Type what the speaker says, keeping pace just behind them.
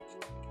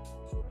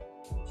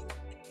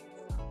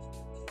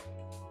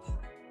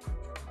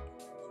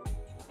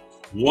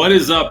What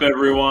is up,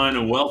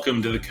 everyone?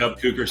 Welcome to the Cub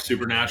Cooker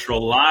Supernatural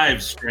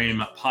live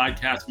stream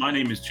podcast. My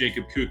name is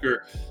Jacob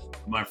Cooker.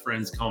 My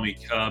friends call me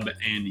Cub,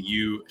 and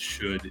you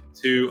should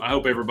too. I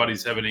hope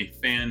everybody's having a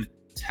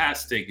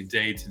fantastic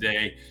day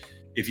today.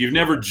 If you've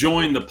never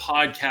joined the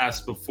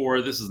podcast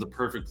before, this is the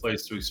perfect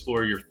place to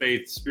explore your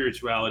faith,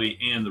 spirituality,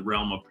 and the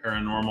realm of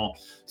paranormal,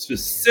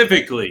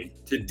 specifically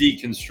to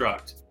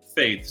deconstruct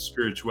faith,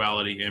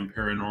 spirituality, and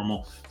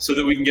paranormal so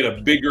that we can get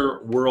a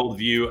bigger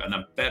worldview and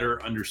a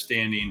better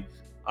understanding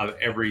of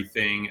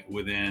everything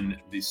within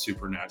the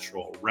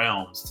supernatural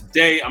realms.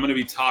 Today, I'm going to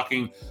be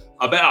talking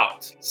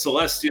about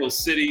celestial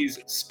cities,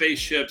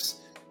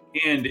 spaceships,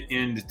 and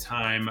end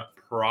time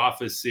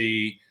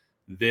prophecy.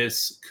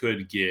 This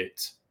could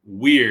get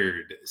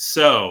weird.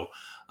 So,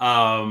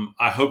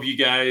 I hope you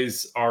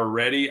guys are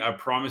ready. I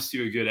promised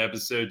you a good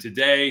episode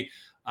today.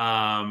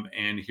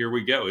 And here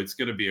we go. It's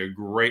going to be a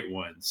great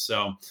one.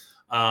 So,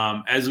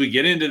 as we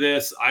get into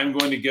this, I'm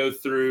going to go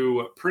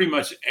through pretty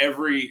much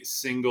every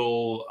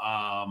single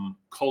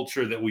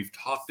culture that we've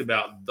talked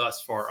about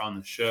thus far on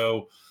the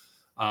show.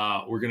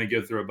 We're going to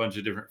go through a bunch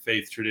of different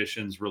faith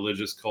traditions,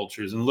 religious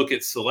cultures, and look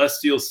at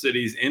celestial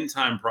cities, end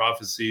time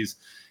prophecies,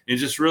 and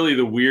just really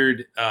the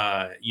weird,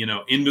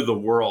 end of the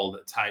world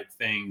type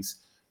things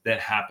that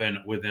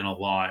happen within a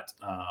lot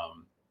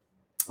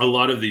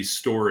of these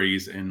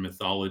stories and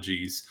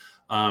mythologies.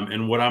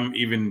 And what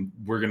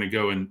we're going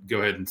to go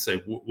ahead and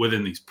say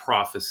within these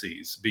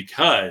prophecies,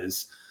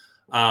 because,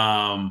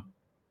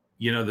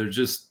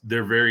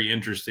 they're very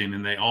interesting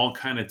and they all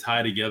kind of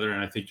tie together.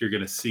 And I think you're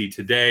going to see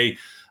today,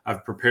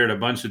 I've prepared a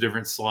bunch of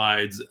different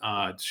slides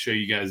to show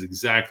you guys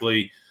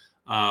exactly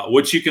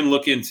what you can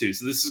look into.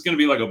 So this is going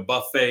to be like a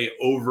buffet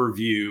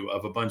overview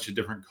of a bunch of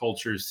different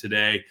cultures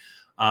today.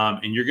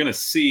 And you're going to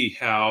see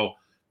how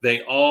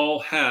they all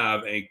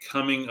have a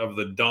coming of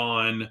the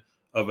dawn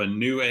of a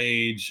new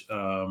age,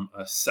 a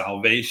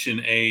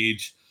salvation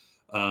age,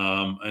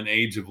 an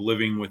age of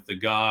living with the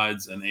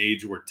gods, an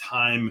age where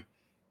time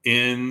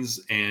ends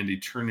and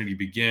eternity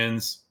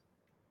begins.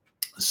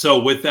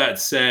 So with that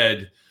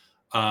said,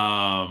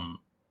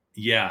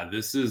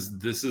 this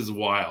is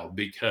wild,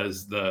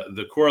 because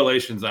the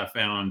correlations I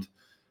found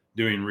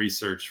doing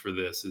research for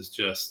this is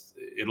just,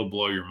 it'll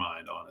blow your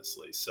mind,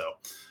 honestly. So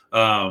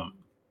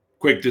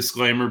quick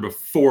disclaimer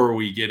before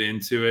we get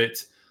into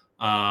it.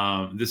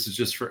 This is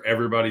just for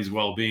everybody's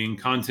well-being.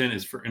 Content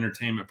is for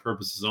entertainment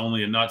purposes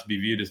only and not to be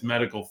viewed as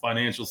medical,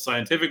 financial,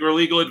 scientific, or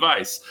legal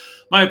advice.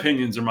 My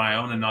opinions are my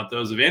own and not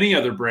those of any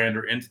other brand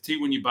or entity.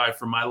 When you buy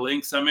from my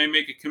links, I may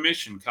make a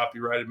commission.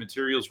 Copyrighted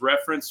materials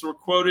referenced or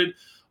quoted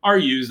are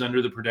used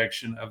under the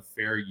protection of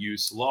fair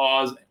use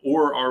laws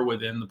or are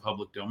within the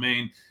public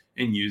domain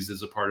and used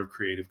as a part of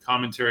creative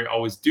commentary.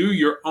 Always do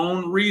your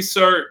own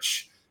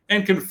research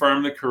and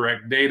confirm the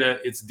correct data,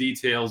 its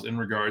details in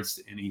regards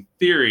to any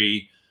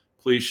theory.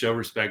 Please show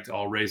respect to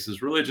all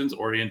races, religions,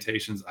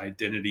 orientations,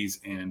 identities,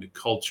 and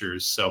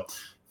cultures. So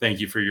thank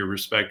you for your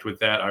respect with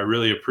that. I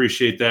really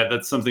appreciate that.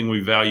 That's something we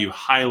value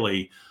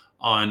highly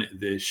on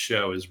this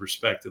show, is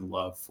respect and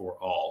love for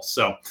all.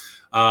 So,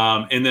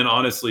 and then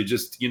honestly,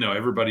 just,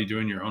 everybody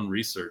doing your own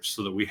research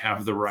so that we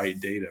have the right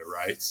data,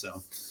 right?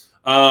 So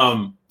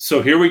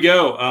here we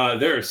go.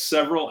 There are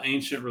several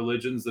ancient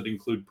religions that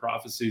include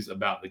prophecies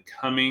about the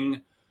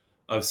coming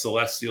of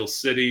celestial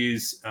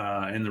cities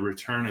and the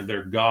return of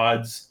their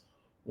gods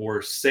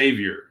or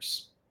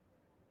saviors.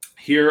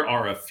 Here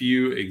are a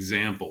few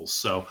examples.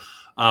 So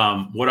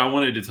what I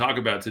wanted to talk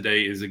about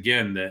today is,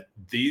 again, that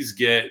these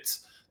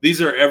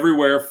are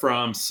everywhere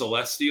from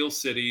celestial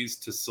cities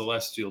to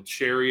celestial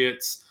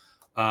chariots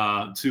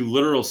to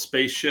literal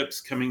spaceships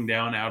coming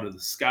down out of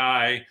the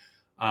sky,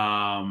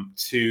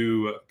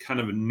 to kind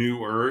of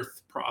new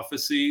earth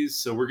prophecies.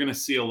 So we're going to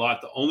see a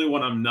lot. The only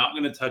one I'm not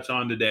going to touch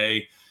on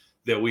today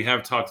that we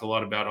have talked a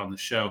lot about on the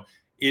show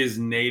is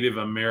Native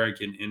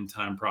American end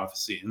time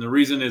prophecy. And the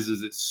reason is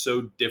it's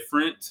so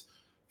different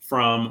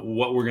from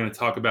what we're going to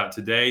talk about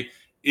today.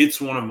 It's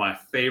one of my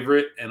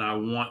favorite, and I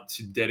want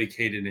to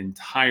dedicate an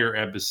entire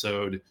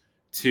episode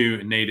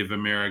to Native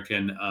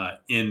American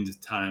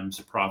end times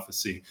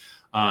prophecy.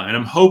 And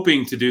I'm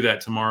hoping to do that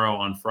tomorrow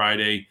on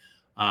Friday,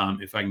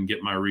 if I can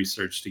get my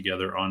research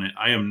together on it.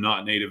 I am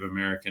not Native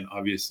American,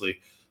 obviously.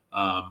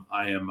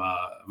 I am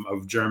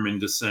of German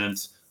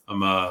descent.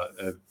 I'm a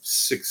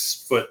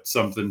 6 foot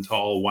something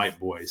tall white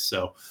boy.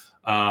 So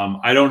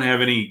I don't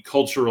have any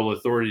cultural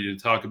authority to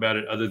talk about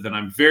it, other than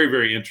I'm very,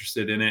 very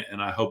interested in it.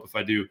 And I hope if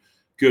I do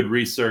good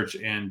research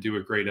and do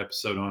a great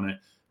episode on it,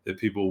 that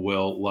people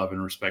will love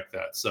and respect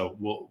that. So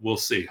we'll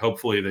see.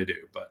 Hopefully they do.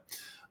 But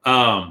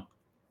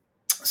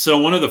so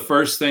one of the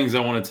first things I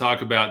want to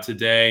talk about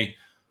today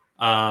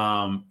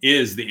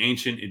is the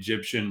ancient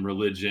Egyptian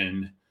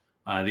religion.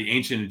 The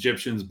ancient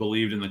Egyptians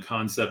believed in the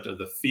concept of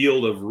the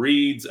field of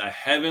reeds, a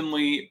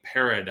heavenly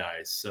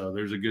paradise. So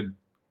there's a good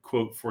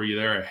quote for you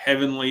there: a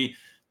heavenly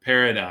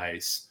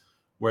paradise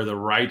where the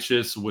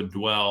righteous would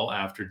dwell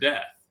after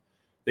death.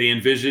 They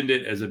envisioned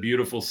it as a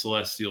beautiful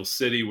celestial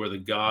city where the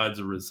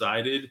gods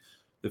resided,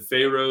 The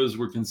pharaohs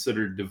were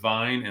considered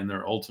divine, and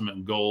their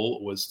ultimate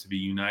goal was to be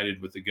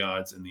united with the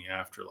gods in the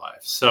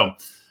afterlife. So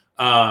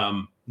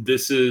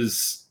this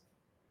is,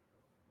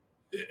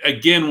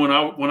 again, when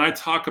I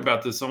talk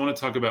about this, I want to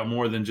talk about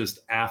more than just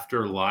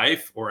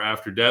afterlife or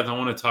after death. I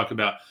want to talk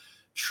about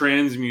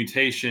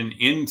transmutation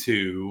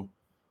into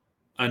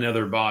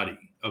another body.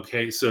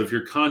 Okay, so if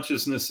your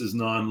consciousness is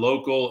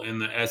non-local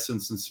and the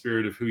essence and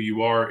spirit of who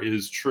you are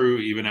is true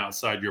even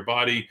outside your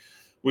body,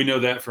 we know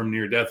that from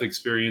near-death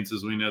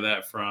experiences. We know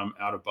that from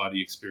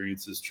out-of-body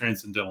experiences,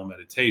 transcendental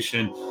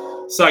meditation,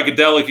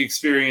 psychedelic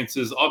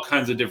experiences, all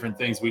kinds of different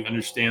things. We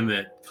understand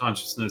that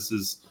consciousness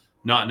is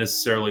not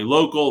necessarily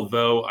local,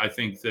 though I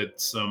think that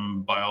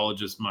some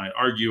biologists might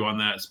argue on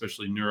that,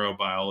 especially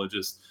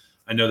neurobiologists.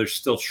 I know they're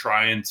still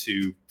trying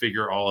to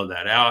figure all of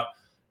that out.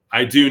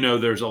 I do know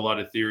there's a lot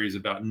of theories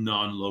about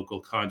non-local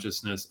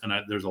consciousness, and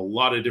there's a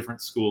lot of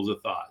different schools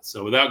of thought.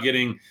 So without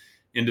getting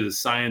into the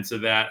science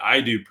of that, I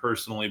do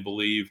personally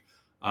believe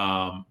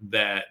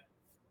that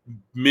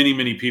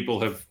many people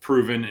have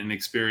proven and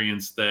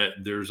experienced that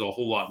there's a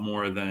whole lot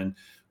more than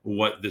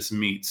what this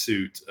meat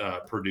suit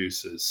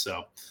produces.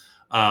 So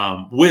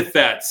with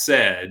that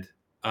said,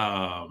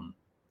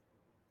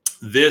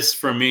 this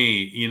for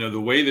me,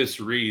 the way this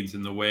reads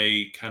and the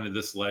way kind of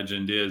this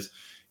legend is,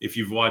 if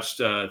you've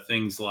watched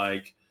things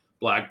like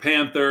Black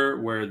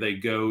Panther, where they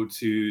go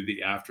to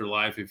the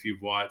afterlife, if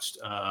you've watched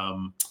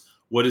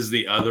what is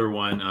the other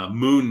one?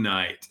 Moon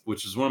Knight,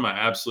 which is one of my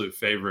absolute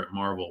favorite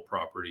Marvel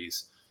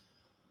properties.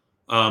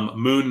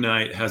 Moon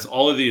Knight has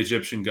all of the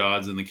Egyptian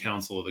gods and the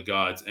Council of the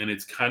Gods. And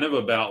it's kind of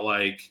about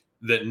like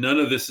that none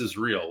of this is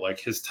real, like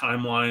his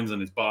timelines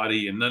and his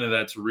body, and none of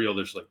that's real.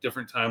 There's like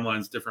different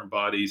timelines, different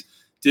bodies,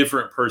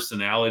 different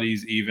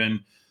personalities even.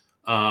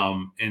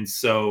 And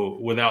so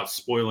without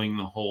spoiling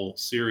the whole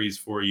series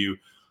for you,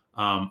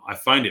 I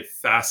find it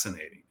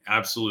fascinating,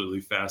 absolutely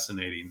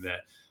fascinating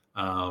that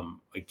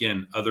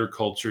again, other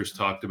cultures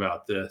talked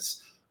about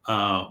this,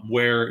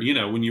 where,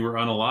 when you were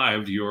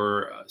unalived,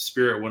 your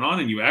spirit went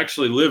on and you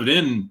actually lived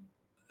in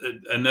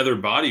another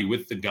body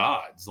with the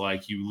gods.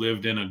 Like you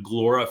lived in a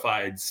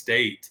glorified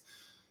state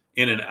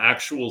in an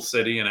actual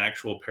city, an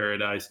actual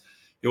paradise.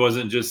 It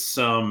wasn't just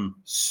some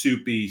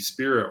soupy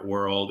spirit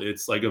world.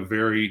 It's like a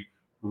very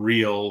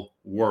real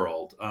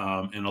world.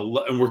 And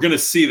we're going to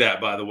see that,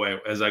 by the way,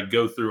 as I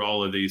go through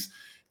all of these.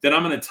 Then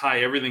I'm going to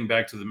tie everything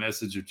back to the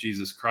message of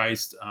Jesus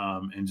Christ,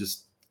 and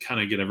just kind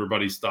of get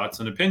everybody's thoughts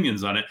and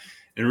opinions on it.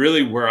 And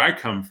really where I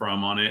come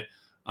from on it,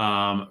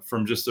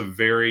 from just a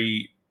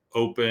very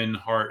open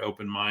heart,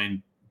 open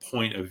mind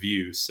point of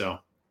view. So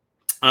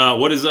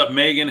what is up,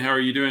 Megan? How are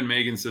you doing?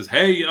 Megan says,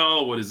 hey,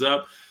 y'all, what is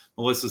up?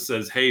 Melissa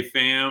says, hey,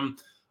 fam.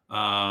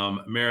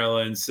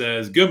 Marilyn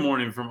says, good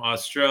morning from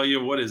Australia.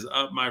 What is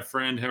up, my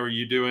friend? How are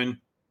you doing?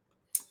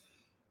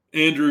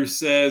 Andrew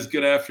says,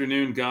 good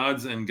afternoon,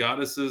 gods and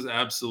goddesses.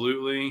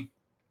 Absolutely.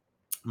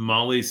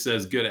 Molly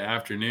says, good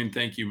afternoon.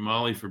 Thank you,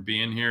 Molly, for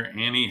being here.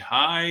 Annie,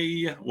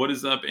 hi. What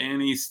is up,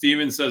 Annie?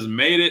 Steven says,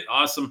 made it.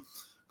 Awesome.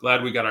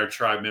 Glad we got our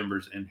tribe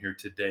members in here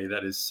today.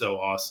 That is so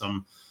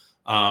awesome.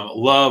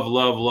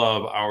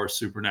 Love our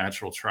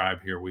supernatural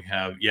tribe here. We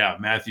have,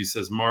 Matthew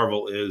says,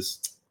 Marvel is.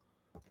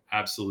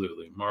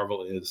 Absolutely.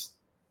 Marvel is.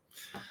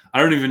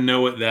 I don't even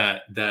know what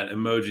that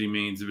emoji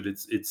means, but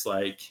it's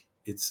like,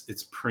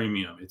 it's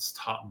premium. It's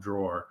top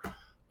drawer.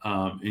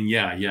 And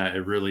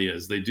it really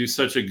is. They do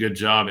such a good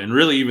job. And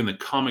really, even the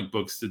comic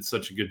books did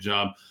such a good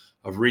job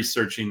of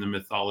researching the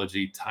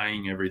mythology,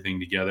 tying everything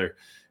together.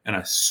 And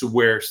I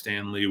swear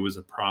Stan Lee was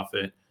a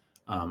prophet.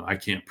 I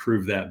can't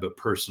prove that, but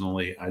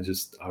personally, I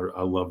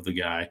love the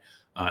guy.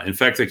 In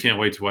fact, I can't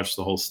wait to watch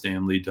the whole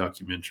Stan Lee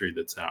documentary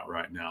that's out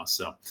right now.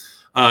 So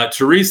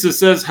Teresa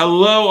says,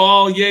 hello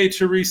all. Yay,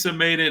 Teresa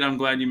made it. I'm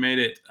glad you made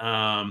it.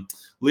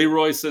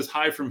 Leroy says,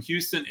 hi from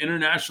Houston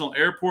International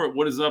Airport.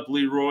 What is up,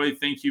 Leroy?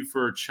 Thank you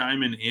for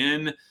chiming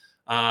in.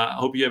 I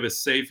hope you have a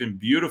safe and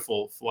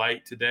beautiful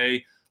flight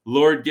today.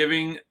 Lord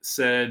Giving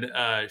said,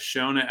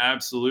 Shona,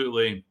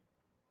 absolutely.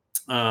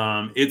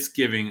 It's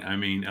giving. I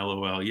mean,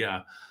 LOL.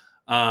 Yeah.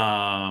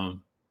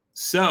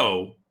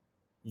 So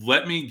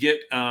let me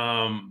get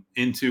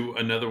into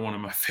another one of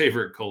my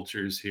favorite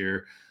cultures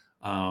here.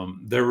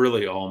 They're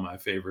really all my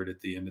favorite at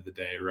the end of the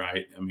day,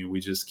 right? I mean, we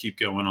just keep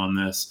going on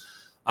this.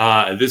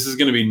 This is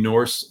going to be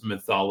Norse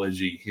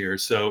mythology here.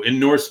 So in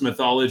Norse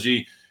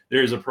mythology,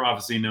 there's a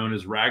prophecy known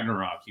as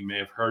Ragnarok. You may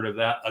have heard of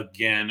that,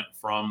 again,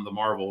 from the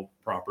Marvel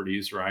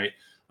properties, right?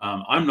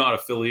 I'm not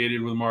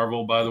affiliated with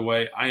Marvel, by the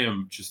way. I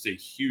am just a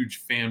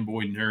huge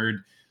fanboy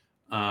nerd.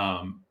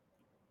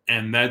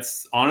 And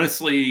that's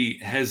honestly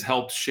has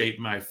helped shape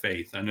my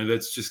faith. I know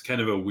that's just kind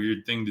of a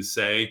weird thing to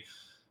say,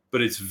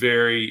 but it's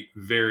very,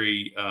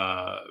 very,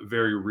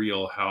 very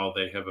real how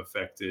they have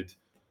affected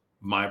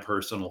my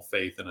personal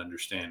faith and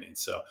understanding.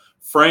 So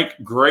Frank,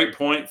 great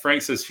point.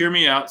 Frank says, hear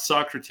me out.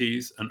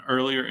 Socrates, an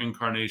earlier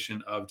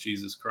incarnation of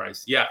Jesus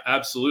Christ. Yeah,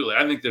 absolutely.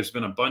 I think there's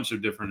been a bunch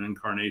of different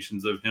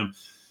incarnations of him,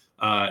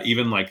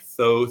 even like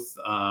Thoth,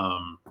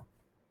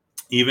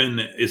 even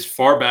as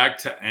far back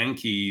to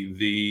Anki,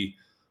 the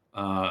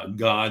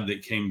god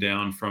that came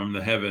down from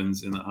the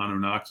heavens in the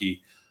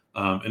Anunnaki.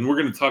 And we're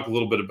going to talk a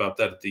little bit about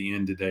that at the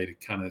end today to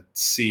kind of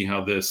see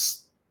how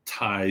this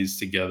ties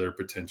together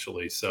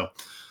potentially. So,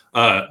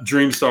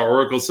 Dreamstar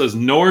Oracle says,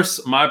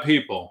 Norse, my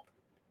people.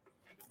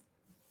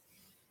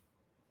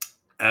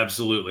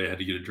 Absolutely. I had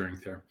to get a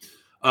drink there.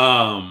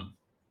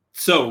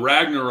 So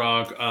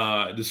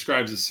Ragnarok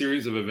describes a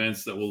series of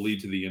events that will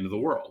lead to the end of the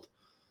world.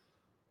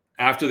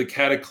 After the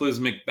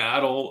cataclysmic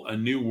battle, a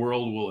new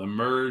world will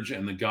emerge,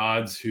 and the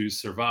gods who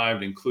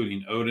survived,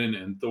 including Odin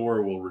and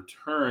Thor, will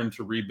return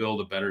to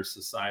rebuild a better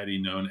society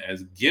known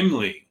as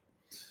Gimli,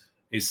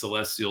 a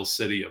celestial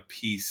city of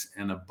peace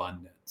and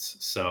abundance.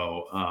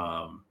 So,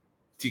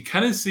 do you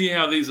kind of see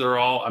how these are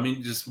all? I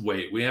mean, just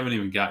wait. We haven't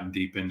even gotten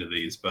deep into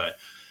these, but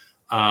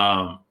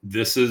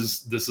this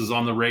is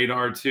on the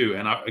radar too.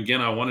 And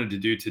I wanted to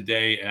do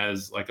today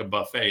as like a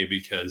buffet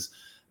because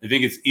I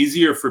think it's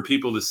easier for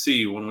people to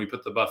see when we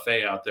put the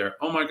buffet out there.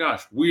 Oh my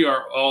gosh, we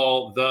are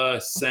all the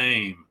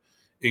same,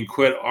 and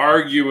quit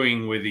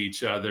arguing with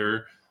each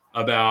other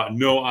about,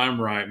 no, I'm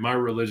right, my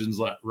religion's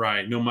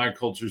right, no, my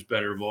culture's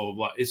better, blah blah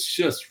blah. It's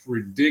just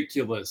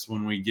ridiculous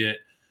when we get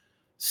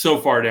so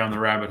far down the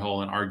rabbit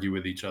hole and argue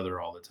with each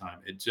other all the time.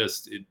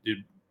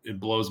 It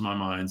blows my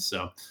mind.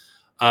 So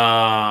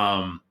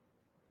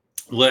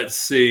let's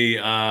see.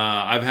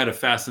 I've had a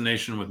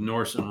fascination with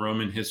Norse and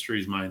Roman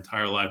histories my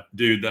entire life.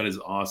 Dude, that is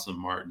awesome,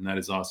 Martin. That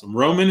is awesome.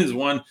 Roman is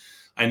one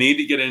I need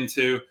to get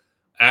into.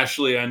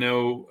 Ashley, I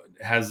know,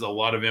 has a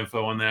lot of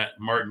info on that.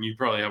 Martin, you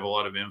probably have a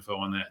lot of info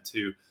on that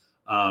too.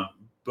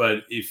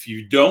 But if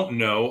you don't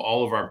know,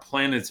 all of our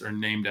planets are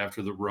named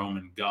after the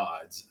Roman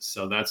gods.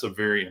 So that's a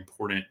very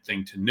important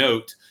thing to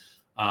note,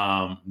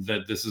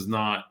 that this is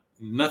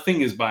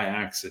nothing is by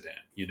accident,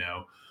 you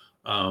know.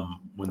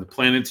 When the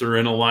planets are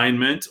in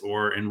alignment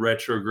or in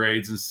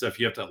retrogrades and stuff,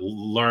 you have to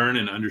learn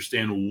and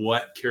understand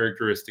what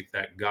characteristic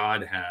that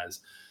god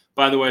has.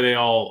 By the way, they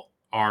all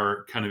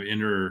are kind of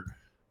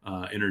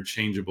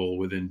interchangeable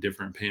within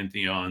different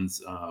pantheons.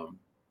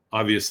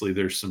 Obviously,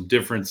 there's some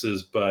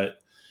differences, but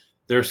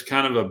there's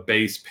kind of a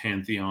base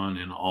pantheon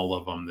in all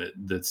of them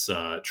that's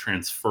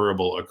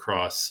transferable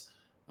across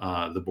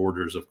the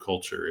borders of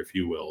culture, if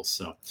you will.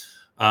 So,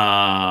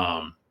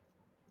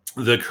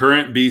 the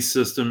current beast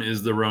system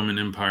is the Roman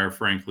Empire,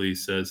 frankly,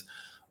 says.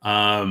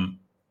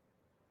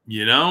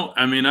 You know,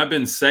 I mean, I've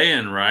been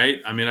saying,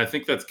 right? I mean, I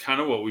think that's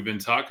kind of what we've been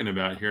talking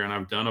about here. And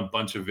I've done a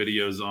bunch of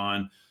videos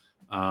on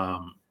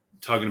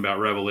talking about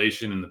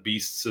Revelation and the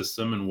beast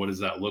system and what does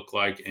that look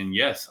like. And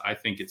yes, I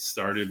think it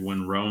started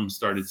when Rome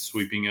started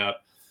sweeping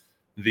up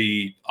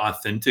the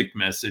authentic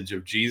message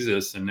of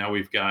Jesus. And now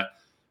we've got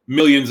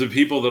millions of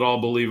people that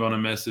all believe on a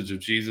message of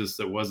Jesus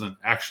that wasn't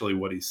actually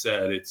what he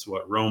said. It's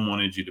what Rome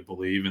wanted you to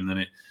believe. And then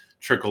it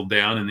trickled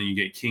down, and then you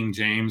get King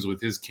James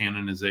with his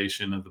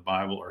canonization of the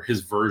Bible, or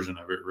his version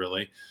of it,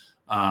 really.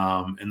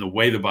 And the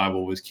way the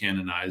Bible was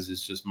canonized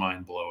is just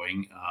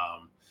mind-blowing.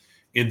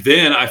 And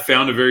then I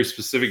found a very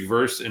specific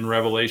verse in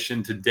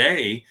Revelation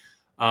today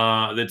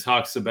that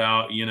talks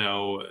about, you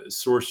know,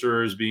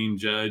 sorcerers being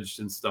judged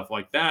and stuff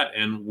like that.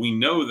 And we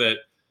know that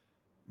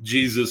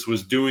Jesus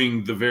was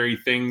doing the very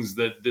things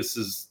that this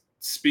is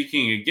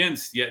speaking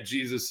against, yet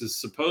Jesus is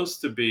supposed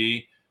to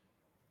be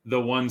the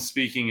one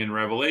speaking in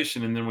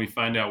Revelation. And then we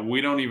find out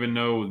we don't even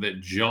know that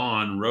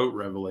John wrote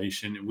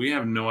Revelation. We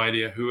have no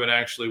idea who it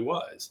actually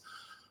was.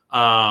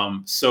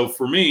 So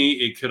for me,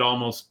 it could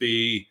almost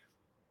be,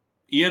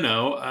 you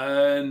know,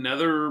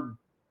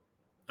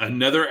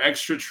 another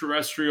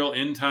extraterrestrial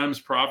end times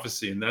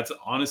prophecy. And that's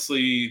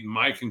honestly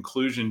my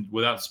conclusion,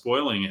 without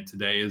spoiling it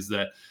today, is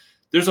that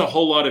there's a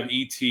whole lot of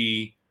ET,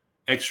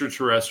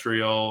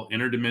 extraterrestrial,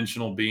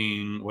 interdimensional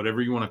being,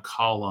 whatever you want to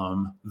call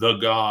them, the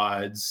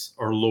gods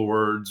or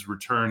lords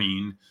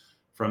returning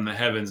from the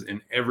heavens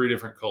in every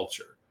different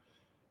culture.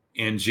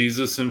 And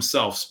Jesus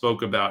himself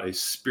spoke about a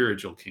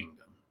spiritual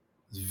kingdom.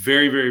 It's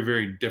very, very,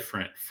 very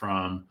different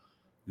from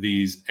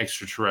these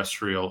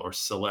extraterrestrial or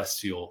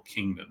celestial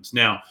kingdoms.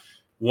 Now,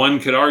 one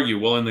could argue,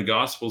 well, in the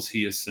Gospels,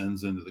 he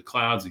ascends into the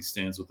clouds. He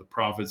stands with the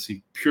prophets.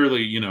 He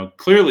purely, you know,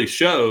 clearly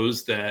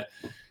shows that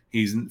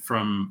he's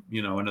from,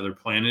 you know, another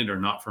planet, or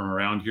not from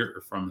around here,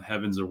 or from the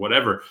heavens, or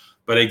whatever.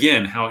 But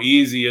again, how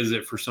easy is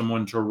it for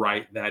someone to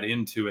write that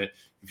into it?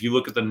 If you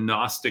look at the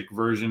Gnostic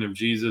version of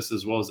Jesus,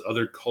 as well as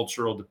other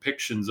cultural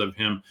depictions of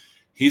him,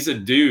 he's a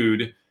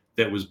dude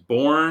that was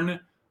born,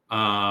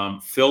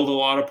 filled a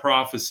lot of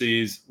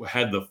prophecies,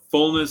 had the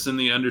fullness and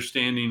the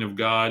understanding of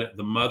God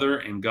the Mother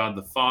and God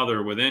the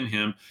Father within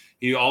him.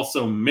 He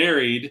also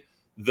married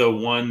the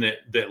one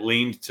that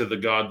leaned to the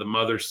God the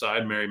Mother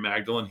side, Mary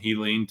Magdalene. He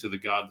leaned to the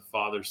God the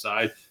Father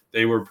side.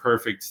 They were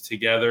perfect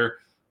together.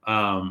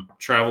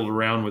 Traveled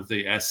around with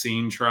the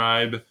Essene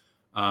tribe.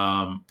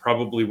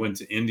 Probably went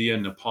to India,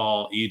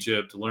 Nepal,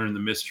 Egypt, learned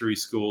the mystery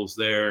schools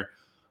there.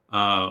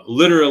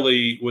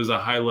 Literally was a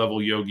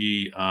high-level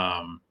yogi,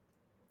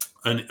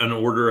 an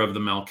order of the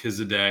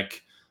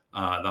Melchizedek,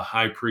 the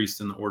high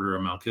priest in the order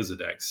of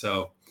Melchizedek.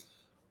 So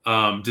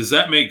does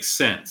that make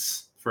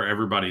sense for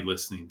everybody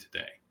listening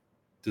today?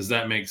 Does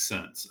that make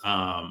sense?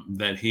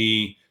 That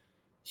he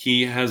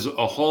has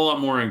a whole lot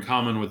more in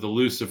common with the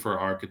Lucifer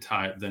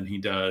archetype than he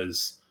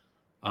does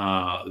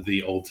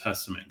the Old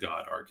Testament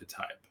God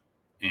archetype.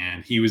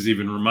 And he was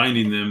even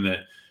reminding them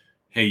that,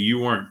 hey, you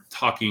weren't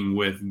talking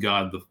with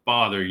God the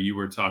Father, you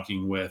were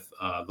talking with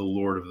the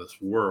Lord of this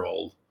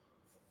world,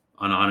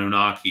 an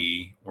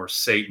Anunnaki, or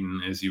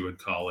Satan, as you would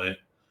call it.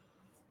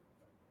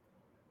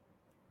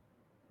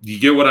 You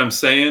get what I'm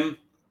saying?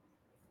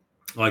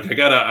 Like I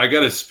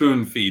gotta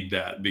spoon feed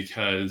that,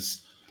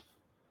 because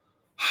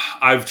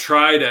I've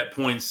tried at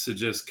points to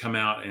just come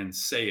out and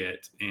say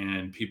it,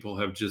 and people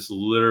have just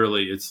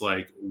literally, it's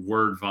like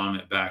word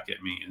vomit back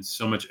at me, and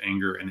so much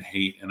anger and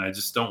hate. And I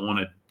just don't want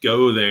to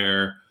go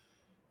there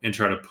and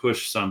try to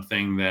push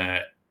something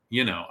that,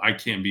 I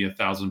can't be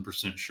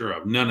 1,000% sure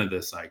of. None of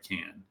this I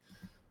can.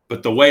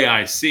 But the way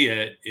I see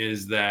it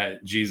is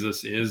that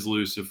Jesus is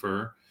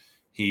Lucifer.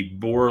 He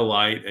bore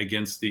light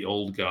against the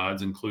old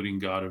gods, including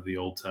God of the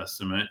Old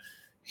Testament.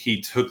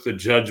 He took the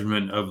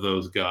judgment of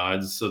those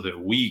gods so that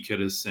we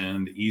could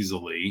ascend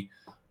easily.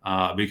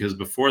 Because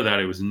before that,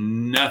 it was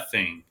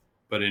nothing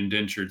but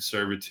indentured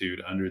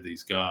servitude under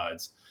these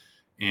gods.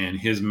 And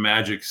his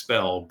magic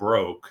spell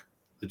broke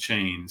the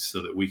chains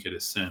so that we could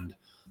ascend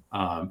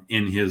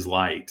in his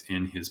light,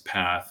 in his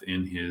path,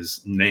 in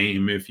his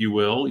name, if you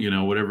will,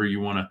 whatever you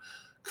want to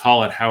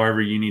call it,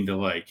 however you need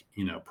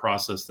to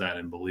process that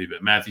and believe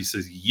it. Matthew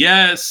says,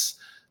 yes.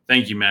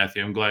 Thank you,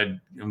 Matthew. I'm glad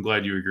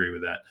you agree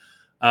with that.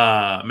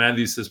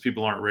 Matthew says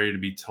people aren't ready to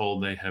be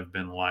told they have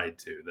been lied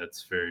to.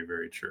 That's very,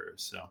 very true.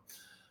 So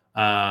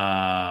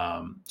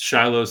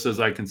Shiloh says,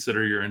 I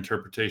consider your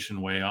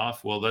interpretation way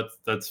off. Well,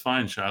 that's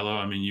fine, Shiloh.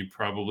 I mean, you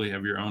probably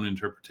have your own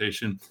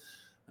interpretation.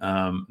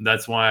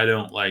 That's why I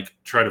don't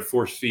try to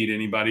force feed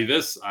anybody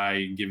this.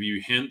 I give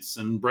you hints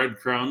and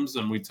breadcrumbs,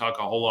 and we talk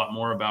a whole lot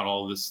more about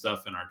all this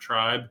stuff in our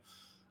tribe.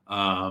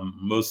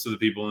 Most of the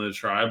people in the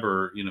tribe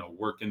are,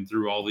 working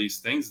through all these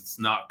things. It's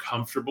not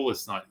comfortable.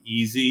 It's not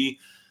easy,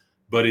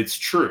 but it's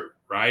true,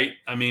 right?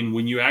 I mean,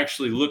 when you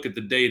actually look at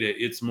the data,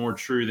 it's more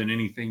true than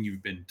anything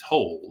you've been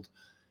told.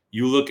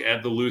 You look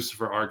at the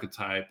Lucifer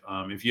archetype.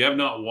 If you have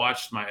not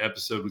watched my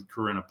episode with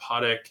Corinna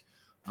Podek,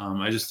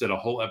 I just did a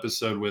whole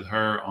episode with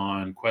her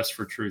on Quest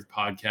for Truth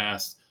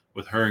podcast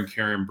with her and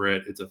Karen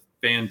Britt. It's a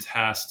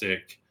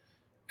fantastic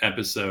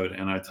episode,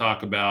 and I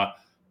talk about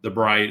the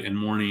bright and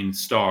morning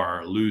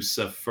star,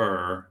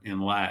 Lucifer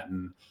in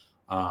Latin.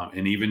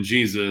 And even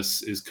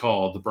Jesus is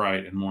called the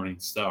bright and morning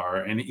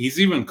star. And he's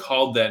even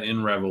called that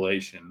in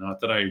Revelation. Not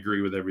that I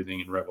agree with everything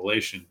in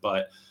Revelation,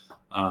 but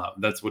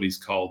that's what he's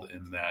called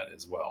in that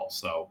as well.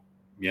 So,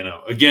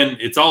 again,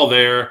 it's all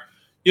there.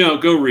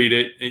 Go read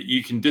it.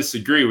 You can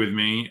disagree with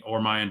me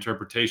or my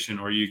interpretation,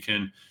 or you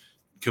can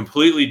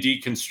completely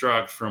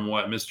deconstruct from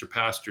what Mr.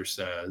 Pastor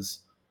says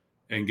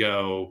and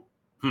go,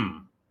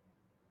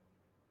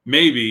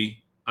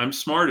 maybe I'm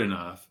smart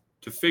enough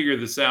to figure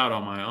this out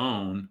on my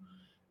own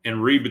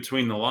and read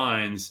between the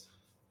lines.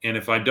 And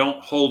if I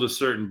don't hold a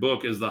certain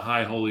book as the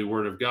high holy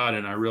word of God,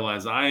 and I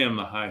realize I am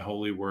the high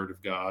holy word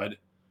of God,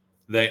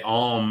 the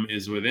Alm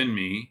is within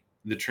me,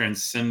 the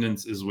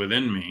transcendence is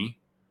within me,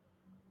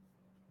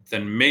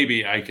 then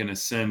maybe I can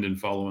ascend and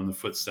follow in the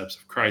footsteps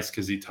of Christ,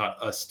 because he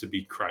taught us to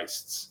be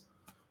Christ's.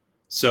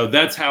 So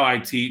that's how I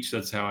teach.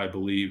 That's how I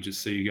believe,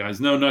 just so you guys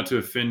know, not to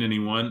offend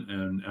anyone,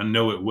 and I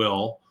know it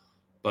will,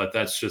 but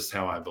that's just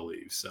how I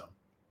believe. So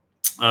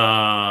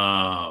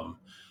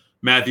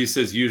Matthew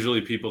says,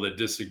 usually people that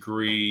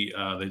disagree,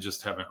 they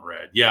just haven't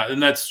read. Yeah,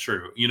 and that's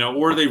true.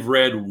 Or they've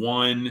read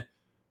one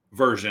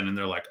version and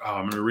they're like, oh,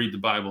 I'm going to read the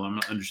Bible. I'm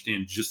going to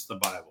understand just the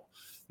Bible.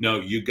 No,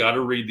 you got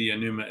to read the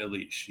Enuma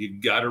Elish. You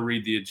got to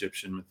read the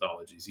Egyptian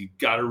mythologies. You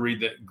got to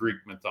read the Greek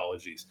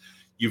mythologies.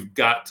 You've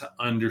got to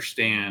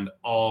understand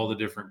all the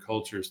different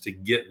cultures to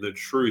get the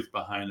truth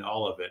behind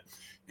all of it,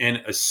 and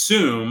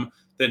assume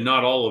that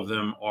not all of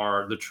them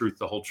are the truth,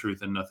 the whole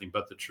truth, and nothing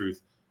but the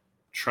truth.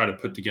 Try to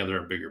put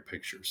together a bigger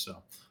picture.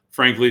 So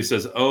Frankly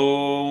says,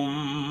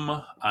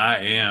 I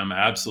am.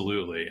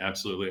 Absolutely.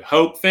 Absolutely.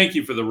 Hope, thank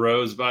you for the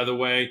rose, by the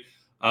way.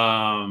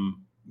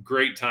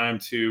 Great time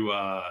to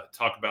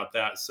talk about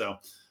that. So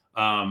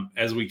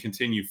as we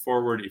continue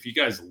forward, if you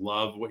guys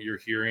love what you're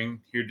hearing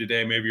here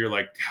today, maybe you're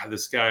like, God,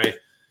 this guy,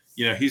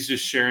 he's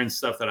just sharing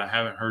stuff that I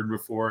haven't heard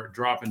before,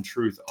 dropping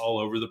truth all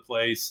over the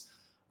place.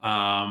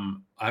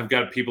 I've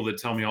got people that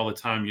tell me all the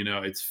time,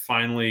 it's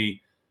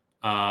finally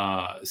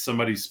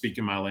somebody's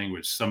speaking my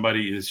language.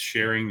 Somebody is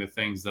sharing the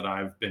things that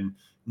I've been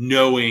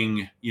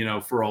knowing,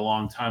 for a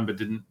long time, but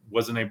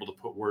wasn't able to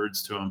put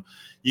words to them.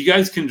 You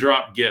guys can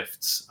drop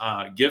gifts.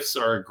 Gifts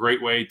are a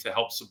great way to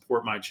help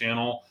support my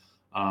channel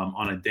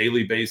on a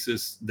daily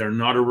basis. They're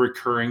not a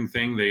recurring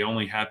thing. They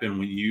only happen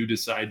when you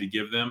decide to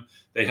give them.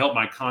 They help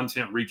my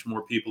content reach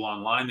more people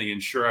online. They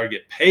ensure I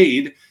get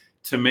paid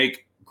to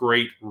make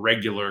great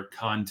regular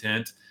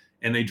content,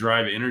 and they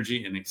drive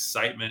energy and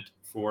excitement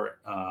for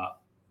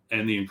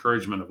and the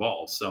encouragement of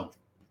all. So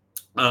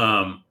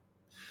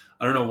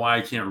I don't know why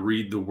I can't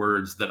read the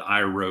words that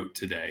I wrote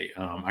today.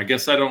 I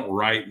guess I don't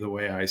write the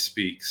way I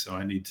speak, so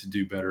I need to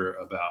do better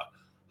about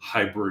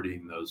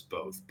hybriding those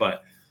both.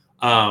 But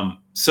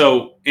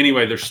so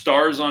anyway, there's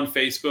stars on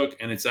Facebook,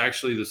 and it's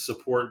actually the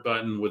support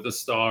button with a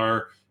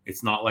star.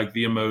 It's not like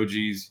the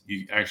emojis.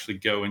 You actually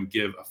go and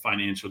give a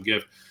financial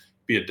gift,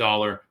 be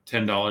 $1,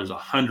 $10,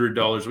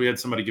 $100. We had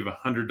somebody give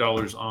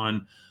 $100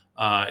 on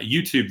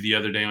YouTube the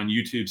other day on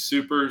YouTube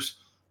Supers.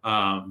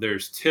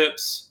 There's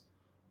tips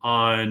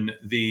on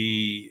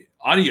the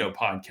audio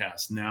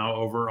podcast now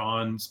over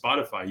on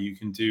Spotify. You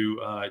can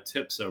do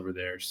tips over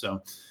there.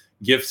 So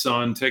gifts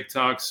on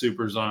TikTok,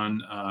 supers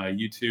on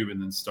YouTube,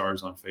 and then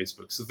stars on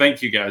Facebook. So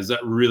thank you guys.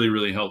 That really,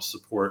 really helps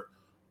support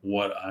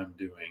what I'm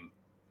doing.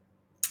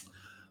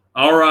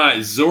 All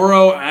right,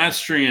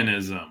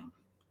 Zoroastrianism.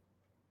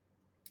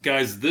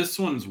 Guys, this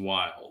one's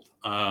wild.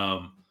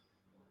 I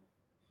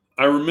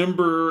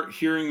remember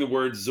hearing the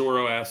word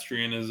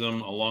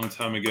Zoroastrianism a long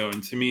time ago,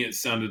 and to me it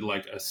sounded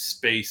like a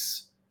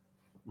space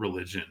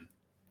religion,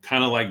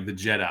 kind of like the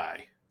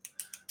Jedi.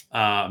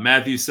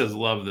 Matthew says,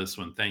 love this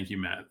one. Thank you,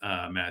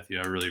 Matthew.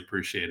 I really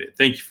appreciate it.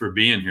 Thank you for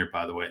being here,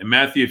 by the way. And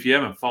Matthew, if you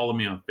haven't followed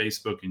me on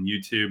Facebook and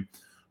YouTube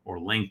or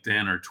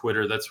LinkedIn or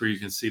Twitter, that's where you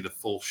can see the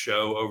full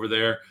show over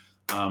there.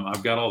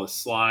 I've got all the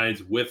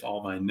slides with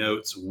all my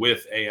notes,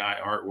 with AI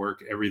artwork,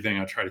 everything.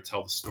 I try to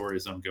tell the story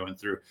as I'm going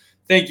through.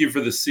 Thank you for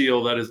the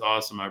seal. That is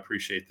awesome. I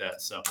appreciate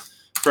that. So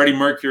Freddie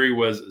Mercury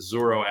was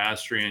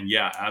Zoroastrian.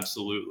 Yeah,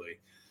 absolutely.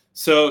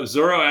 So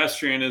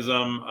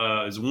Zoroastrianism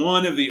is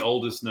one of the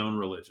oldest known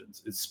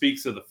religions. It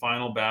speaks of the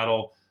final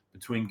battle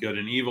between good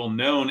and evil,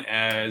 known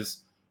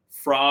as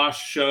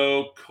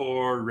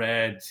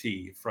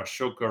Frashokoreti.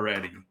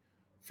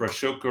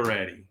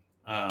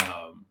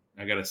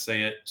 I got to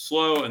say it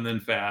slow and then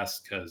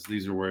fast because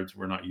these are words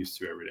we're not used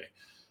to every day.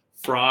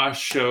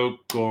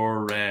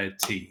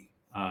 Frashokoreti,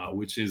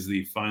 which is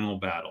the final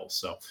battle.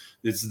 So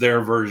it's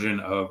their version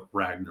of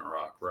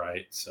Ragnarok,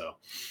 right? So,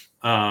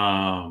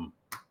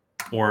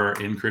 or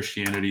in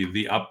Christianity,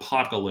 the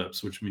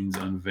apocalypse, which means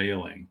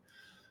unveiling.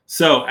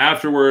 So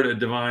afterward, a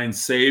divine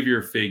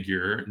savior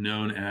figure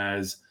known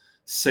as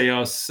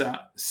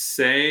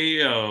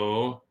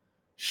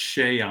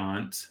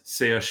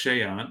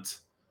Seoshayant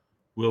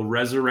will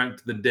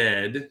resurrect the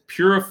dead,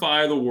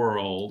 purify the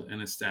world, and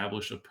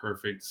establish a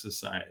perfect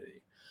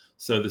society.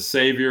 So the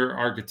savior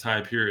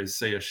archetype here is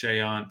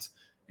Seoshayant,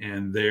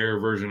 and their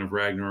version of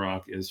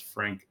Ragnarok is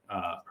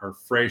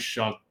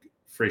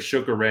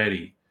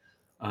Frashokoreti.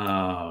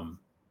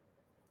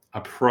 I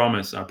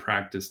promise I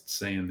practiced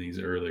saying these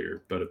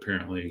earlier, but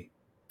apparently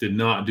did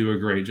not do a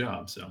great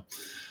job. So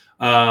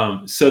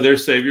their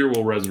savior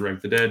will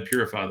resurrect the dead,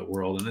 purify the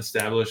world, and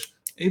establish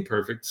a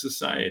perfect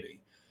society.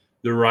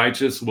 The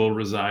righteous will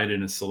reside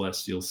in a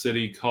celestial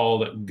city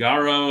called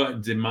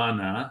Garo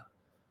Dimana,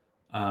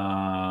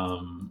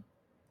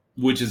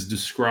 which is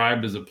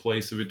described as a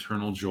place of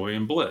eternal joy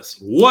and bliss.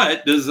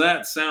 What does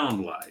that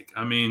sound like?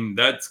 I mean,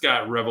 that's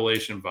got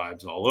Revelation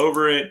vibes all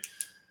over it.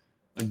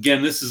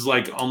 Again, this is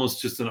like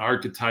almost just an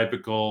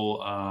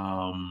archetypical,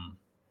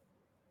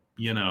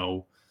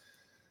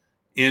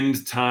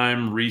 end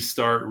time,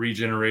 restart,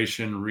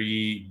 regeneration,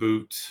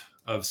 reboot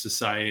of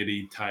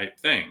society type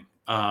thing.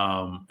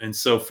 And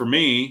so for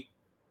me,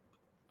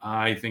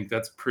 I think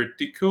that's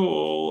pretty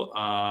cool.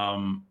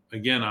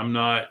 Again, I'm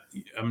not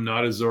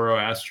a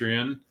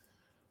Zoroastrian,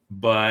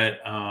 but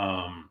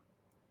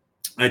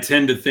I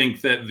tend to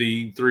think that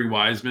the three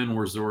wise men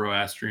were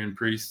Zoroastrian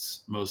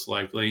priests, most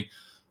likely,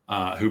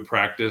 who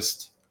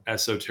practiced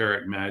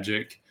esoteric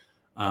magic.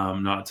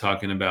 Not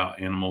talking about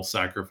animal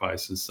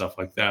sacrifice and stuff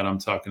like that. I'm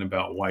talking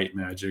about white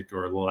magic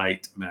or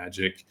light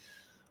magic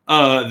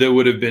that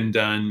would have been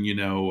done,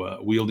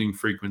 wielding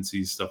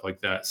frequencies, stuff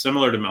like that.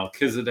 Similar to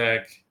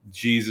Melchizedek,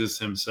 Jesus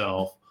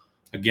himself.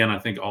 Again, I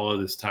think all of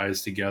this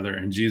ties together,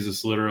 and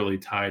Jesus literally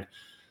tied.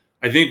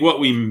 I think what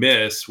we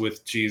miss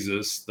with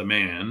Jesus, the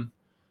man,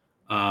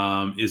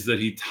 is that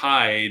he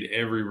tied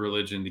every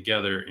religion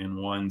together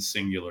in one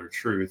singular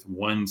truth,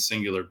 one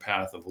singular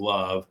path of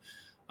love,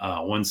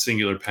 one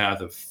singular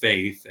path of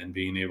faith, and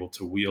being able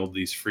to wield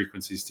these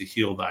frequencies to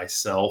heal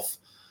thyself,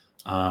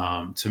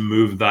 to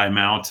move thy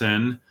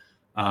mountain.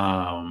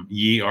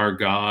 Ye are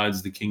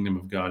gods, the kingdom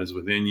of God is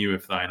within you.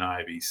 If thine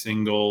eye be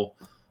single,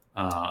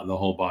 the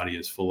whole body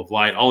is full of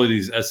light. All of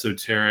these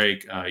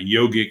esoteric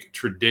yogic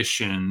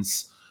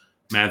traditions.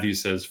 Matthew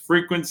says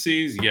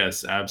frequencies.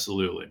 Yes,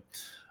 absolutely.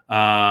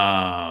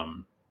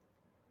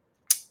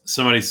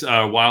 Somebody,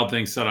 Wild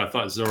Thing said, I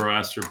thought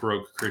Zoroaster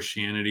broke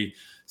Christianity.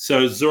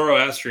 So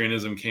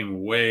Zoroastrianism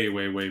came way,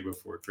 way, way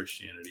before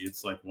Christianity.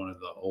 It's like one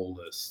of the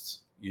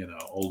oldest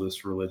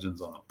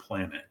religions on the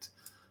planet.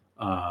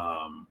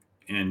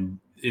 And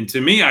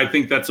to me, I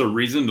think that's a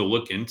reason to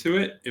look into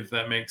it, if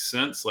that makes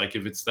sense. Like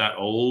if it's that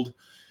old,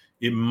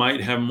 it might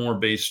have more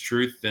base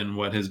truth than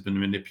what has been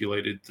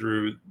manipulated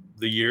through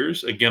the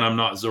years. Again, I'm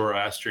not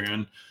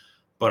Zoroastrian,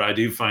 but I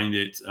do find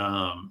it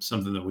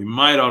something that we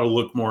might ought to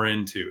look more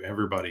into.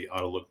 Everybody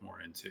ought to look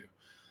more into.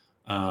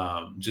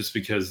 Just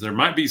because there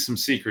might be some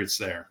secrets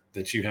there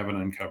that you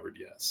haven't uncovered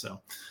yet. So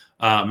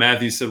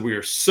Matthew said, we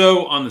are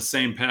so on the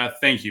same path.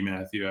 Thank you,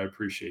 Matthew. I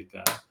appreciate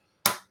that.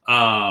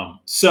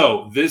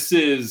 So this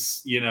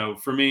is,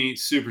 for me,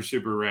 super,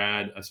 super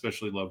rad. I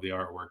especially love the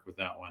artwork with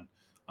that one.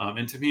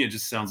 And to me, it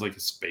just sounds like a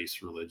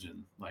space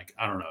religion. Like,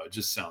 I don't know, it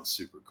just sounds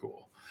super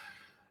cool.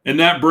 And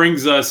that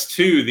brings us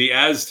to the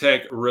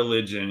Aztec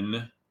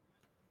religion.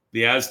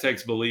 The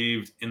Aztecs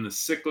believed in the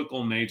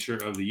cyclical nature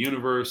of the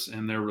universe,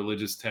 and their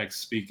religious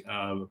texts speak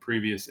of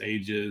previous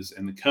ages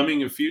and the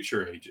coming of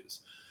future ages.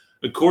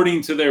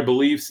 According to their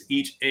beliefs,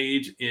 each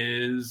age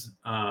is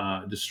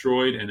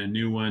destroyed and a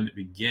new one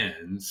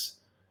begins.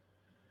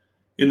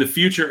 In the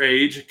future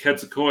age,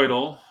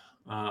 Quetzalcoatl,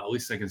 at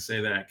least I can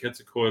say that,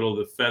 Quetzalcoatl,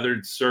 the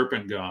feathered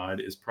serpent god,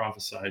 is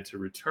prophesied to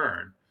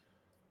return.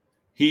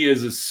 He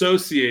is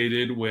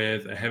associated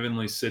with a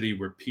heavenly city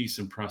where peace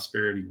and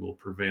prosperity will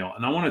prevail.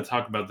 And I want to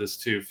talk about this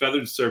too.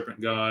 Feathered serpent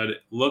god,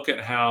 look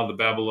at how the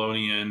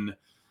Babylonian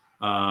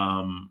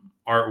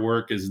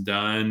artwork is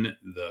done.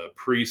 The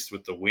priest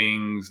with the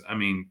wings. I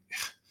mean,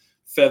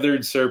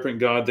 feathered serpent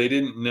god, they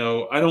didn't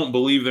know. I don't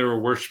believe they were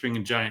worshiping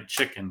a giant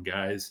chicken,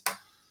 guys.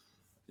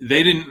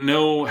 They didn't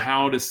know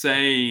how to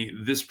say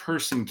this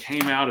person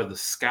came out of the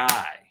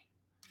sky.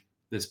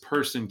 This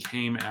person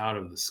came out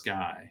of the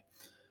sky.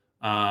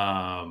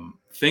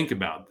 Think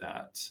about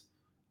that.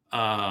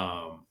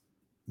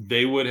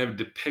 They would have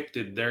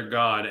depicted their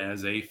god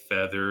as a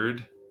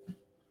feathered,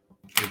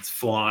 it's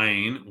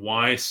flying.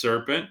 Why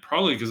serpent?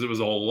 Probably because it was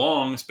a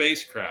long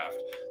spacecraft.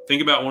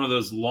 Think about one of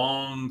those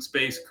long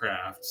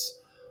spacecrafts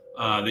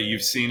that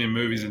you've seen in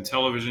movies and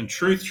television.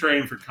 Truth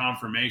train for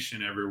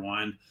confirmation,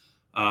 everyone.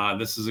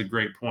 This is a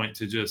great point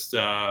to just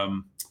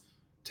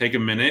take a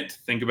minute,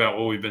 think about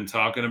what we've been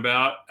talking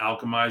about,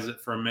 alchemize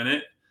it for a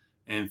minute,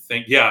 and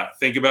think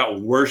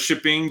about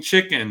worshiping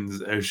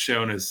chickens, as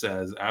Shona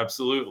says.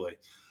 Absolutely.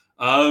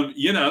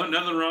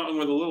 Nothing wrong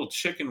with a little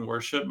chicken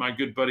worship. My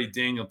good buddy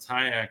Daniel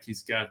Tyak,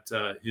 he's got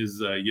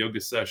his yoga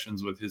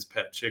sessions with his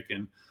pet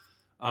chicken.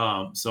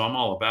 So I'm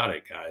all about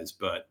it, guys.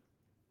 But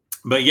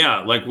yeah,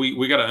 like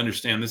we got to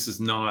understand, this is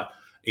not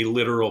a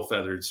literal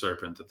feathered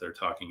serpent that they're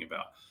talking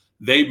about.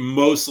 They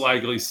most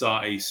likely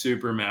saw a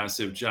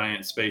supermassive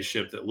giant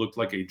spaceship that looked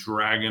like a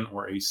dragon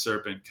or a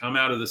serpent come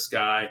out of the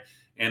sky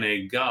and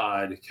a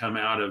god come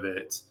out of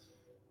it.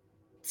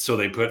 So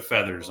they put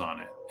feathers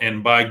on it.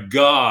 And by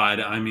God,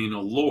 I mean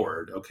a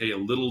Lord, okay, a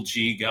little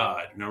g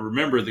God. Now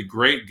remember, the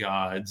great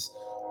gods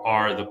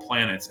are the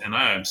planets. And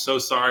I am so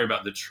sorry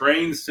about the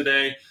trains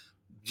today.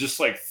 Just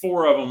like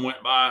 4 of them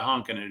went by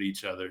honking at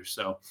each other.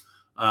 So,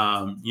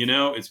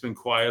 it's been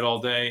quiet all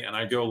day, and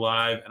I go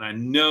live, and I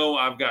know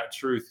I've got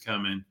truth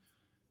coming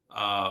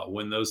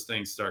when those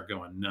things start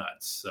going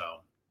nuts. So,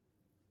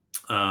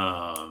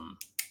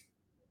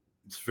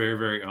 it's very,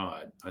 very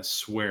odd. I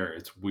swear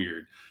it's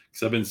weird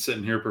because I've been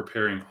sitting here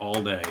preparing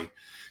all day.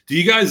 Do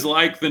you guys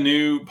like the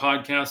new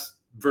podcast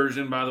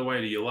version, by the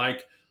way? Do you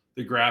like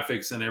the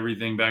graphics and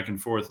everything back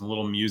and forth and a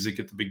little music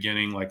at the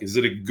beginning? Like, is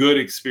it a good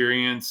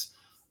experience?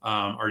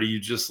 Or do you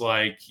just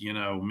like,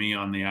 me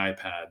on the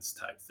iPads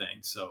type thing?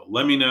 So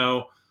let me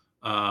know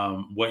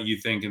what you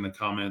think in the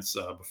comments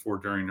before,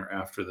 during, or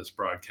after this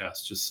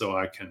broadcast, just so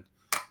I can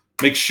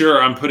make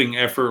sure I'm putting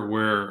effort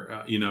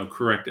where,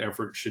 correct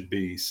effort should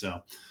be.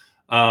 So,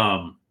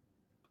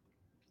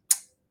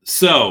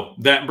 so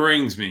that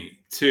brings me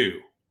to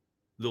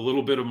the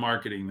little bit of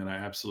marketing that I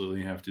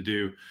absolutely have to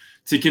do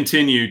to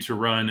continue to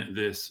run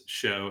this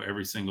show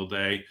every single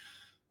day.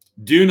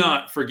 Do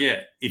not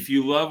forget, if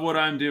you love what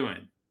I'm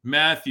doing,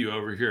 Matthew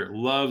over here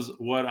loves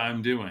what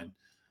I'm doing.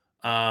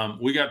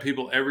 We got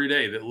people every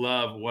day that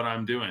love what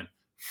I'm doing.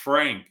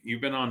 Frank,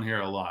 you've been on here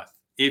a lot.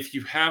 If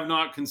you have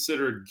not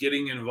considered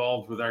getting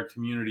involved with our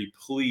community,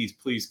 please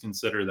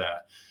consider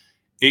that.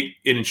 It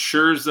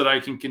ensures that I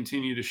can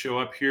continue to show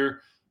up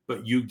here,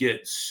 but you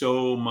get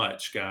so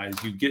much, guys.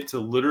 You get to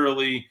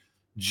literally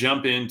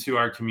jump into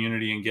our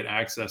community and get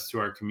access to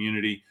our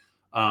community.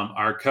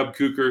 Our Cub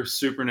Cooker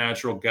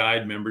Supernatural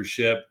Guide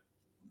membership.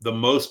 The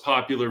most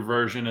popular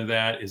version of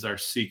that is our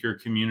Seeker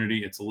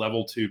community. It's a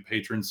level 2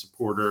 patron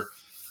supporter.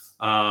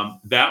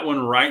 That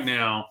one right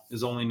now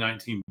is only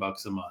 $19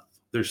 a month.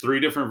 There's 3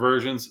 different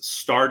versions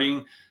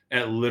starting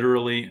at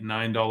literally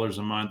 $9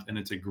 a month. And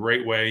it's a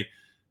great way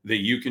that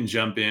you can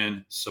jump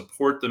in,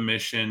 support the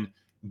mission,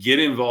 get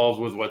involved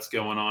with what's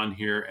going on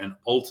here, and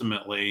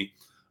ultimately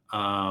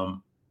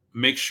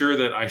make sure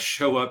that I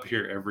show up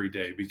here every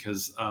day,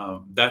 because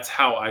that's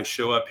how I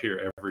show up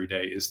here every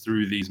day, is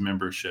through these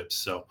memberships.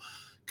 So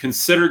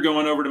consider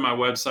going over to my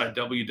website,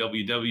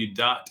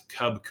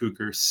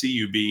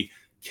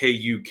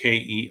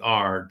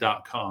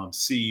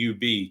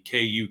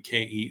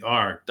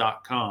 www.cubkuker.com,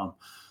 cubkuker.com.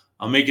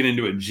 I'll make it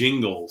into a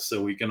jingle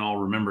so we can all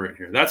remember it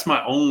here. That's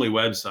my only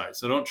website,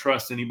 so don't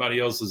trust anybody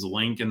else's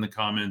link in the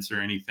comments or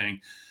anything.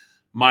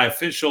 My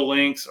official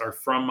links are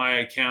from my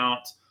account.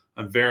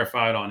 I'm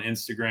verified on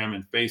Instagram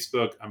and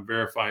Facebook. I'm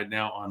verified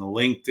now on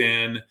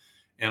LinkedIn,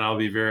 and I'll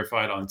be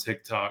verified on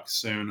TikTok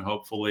soon,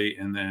 hopefully.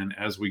 And then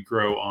as we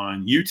grow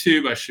on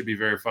YouTube, I should be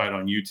verified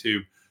on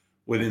YouTube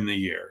within the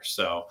year.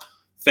 So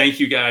thank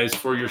you guys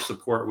for your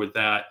support with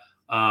that.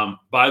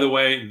 By the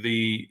way,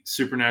 the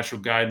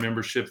Supernatural Guide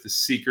membership, the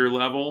Seeker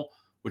level,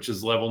 which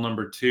is level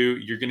number 2,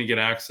 you're going to get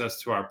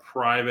access to our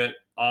private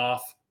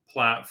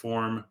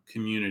off-platform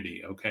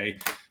community. Okay.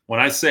 When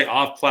I say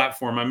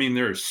off-platform, I mean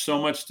there is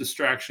so much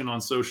distraction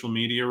on social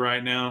media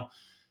right now.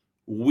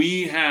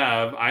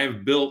 I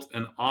have built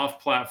an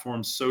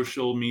off-platform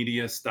social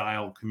media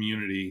style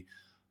community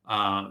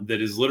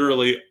that is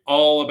literally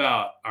all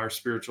about our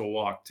spiritual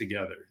walk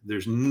together.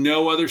 There's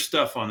no other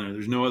stuff on there.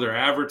 There's no other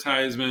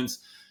advertisements.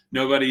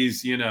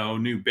 Nobody's,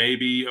 new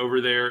baby over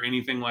there,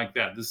 anything like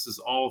that. This is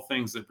all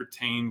things that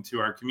pertain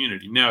to our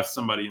community. Now, if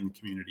somebody in the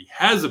community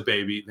has a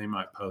baby, they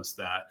might post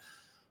that.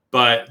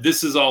 But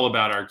this is all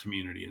about our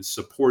community and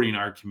supporting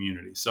our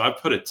community. So I've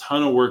put a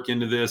ton of work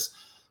into this.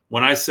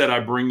 When I said I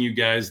bring you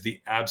guys the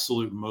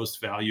absolute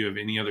most value of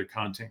any other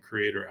content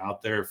creator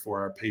out there for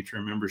our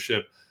Patreon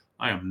membership,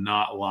 I am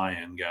not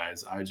lying,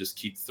 guys. I just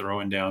keep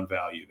throwing down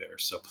value there.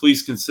 So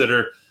please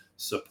consider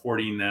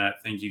supporting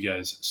that. Thank you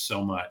guys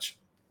so much.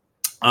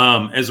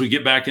 As we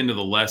get back into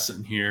the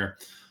lesson here,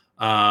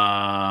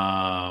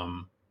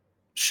 Shona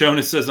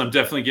says, I'm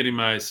definitely getting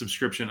my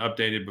subscription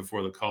updated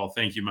before the call.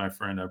 Thank you, my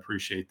friend. I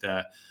appreciate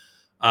that.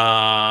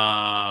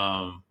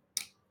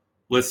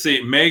 Let's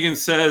see. Megan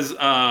says,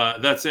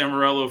 that's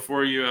Amarillo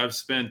for you. I've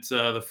spent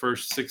the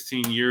first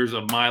 16 years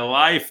of my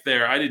life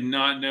there. I did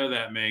not know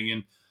that,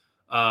 Megan.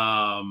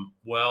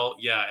 Well,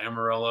 yeah,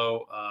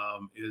 Amarillo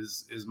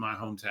is my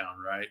hometown,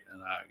 right?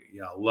 And I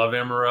love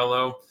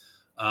Amarillo.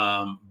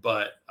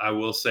 But I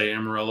will say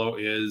Amarillo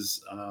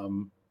is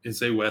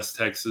a West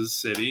Texas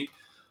city.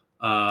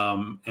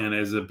 And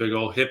as a big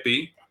old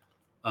hippie,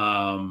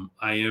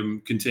 I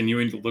am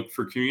continuing to look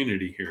for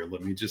community here.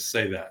 Let me just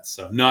say that.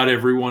 So not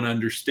everyone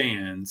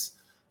understands,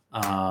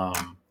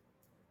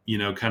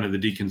 kind of the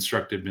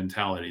deconstructed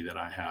mentality that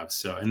I have.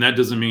 So, and that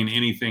doesn't mean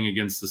anything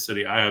against the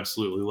city. I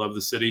absolutely love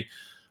the city,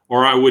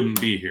 or I wouldn't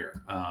be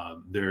here.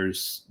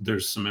 There's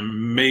some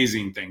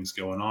amazing things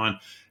going on,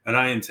 and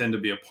I intend to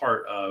be a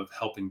part of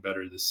helping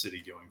better the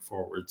city going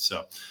forward.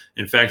 So,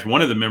 in fact,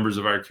 one of the members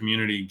of our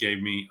community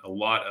gave me a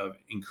lot of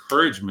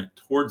encouragement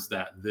towards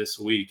that this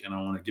week, and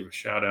I want to give a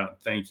shout out and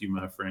thank you,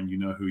 my friend. You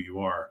know who you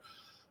are.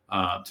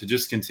 To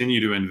just continue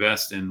to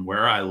invest in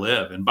where I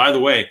live. And by the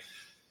way,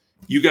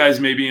 you guys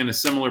may be in a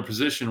similar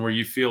position where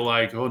you feel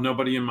like, oh,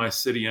 nobody in my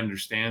city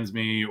understands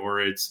me,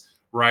 or it's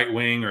right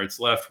wing, or it's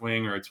left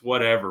wing, or it's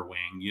whatever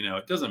wing.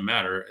 It doesn't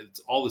matter.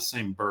 It's all the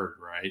same bird,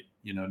 right?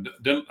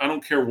 I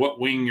don't care what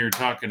wing you're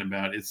talking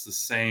about. It's the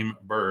same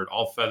bird,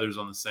 all feathers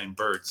on the same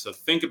bird. So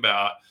think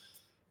about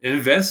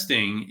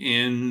investing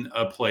in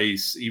a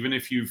place, even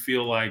if you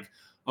feel like,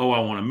 oh, I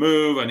want to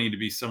move, I need to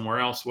be somewhere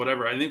else,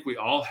 whatever. I think we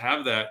all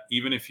have that,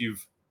 even if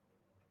you've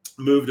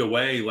moved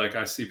away. Like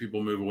I see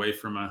people move away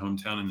from my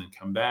hometown and then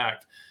come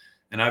back,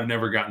 and I've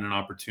never gotten an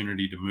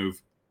opportunity to move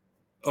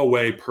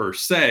away per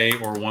se,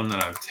 or one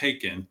that I've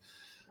taken.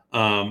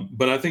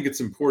 But I think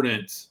it's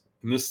important,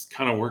 and this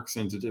kind of works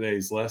into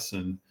today's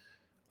lesson,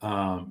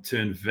 to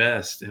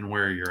invest in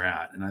where you're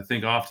at. And I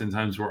think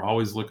oftentimes we're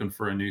always looking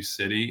for a new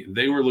city.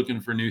 They were looking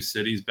for new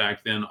cities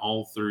back then,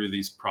 all through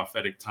these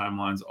prophetic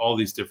timelines, all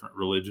these different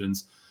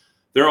religions.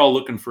 They're all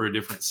looking for a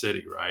different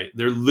city, right?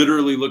 They're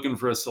literally looking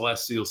for a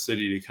celestial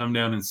city to come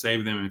down and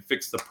save them and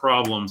fix the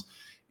problems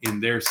in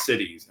their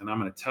cities. And I'm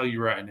going to tell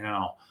you right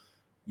now,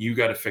 you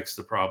got to fix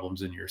the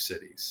problems in your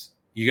cities.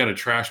 You got a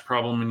trash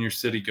problem in your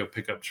city, go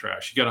pick up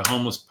trash. You got a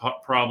homeless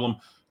problem,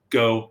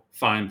 go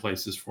find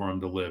places for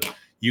them to live.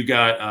 You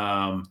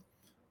got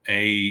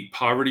a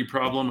poverty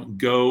problem,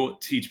 go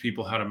teach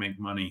people how to make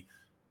money.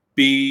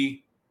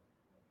 Be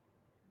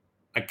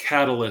a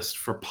catalyst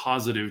for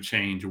positive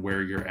change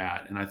where you're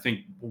at. And I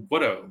think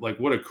what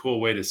a cool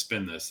way to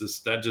spin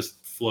this. That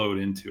just flowed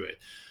into it.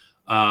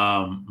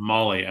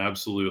 Molly,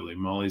 absolutely.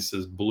 Molly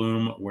says,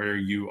 bloom where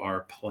you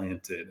are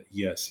planted.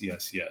 Yes.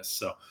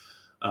 So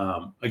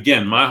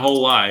again, my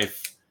whole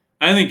life,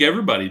 I think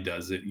everybody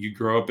does it. You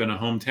grow up in a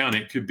hometown.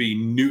 It could be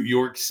New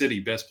York City,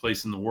 best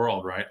place in the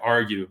world, right?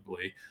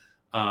 Arguably.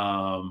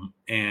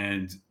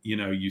 And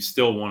you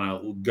still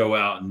want to go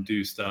out and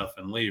do stuff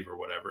and leave or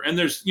whatever. And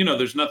there's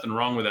nothing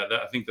wrong with that.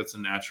 I think that's a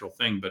natural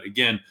thing. But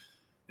again,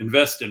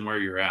 invest in where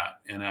you're at.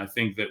 And I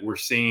think that we're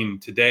seeing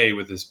today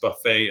with this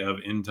buffet of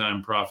end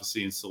time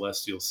prophecy and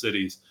celestial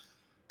cities,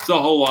 there's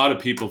a whole lot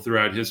of people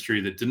throughout history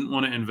that didn't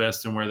want to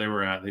invest in where they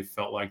were at. They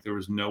felt like there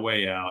was no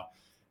way out,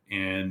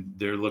 and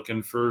they're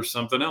looking for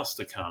something else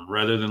to come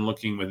rather than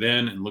looking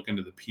within and looking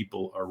to the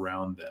people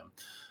around them.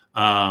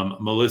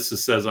 Melissa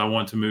says, I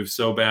want to move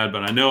so bad,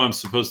 but I know I'm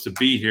supposed to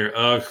be here.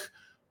 Ugh,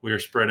 we are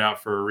spread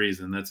out for a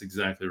reason. That's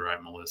exactly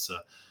right, Melissa.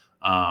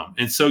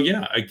 And so,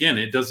 yeah, again,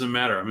 it doesn't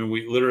matter. I mean,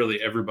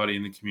 literally everybody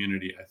in the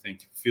community, I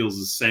think, feels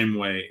the same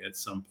way at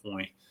some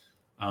point,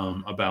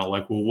 about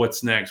like, well,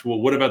 what's next? Well,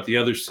 what about the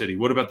other city?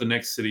 What about the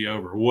next city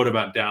over? What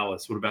about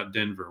Dallas? What about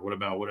Denver? What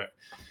about whatever?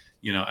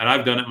 And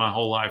I've done it my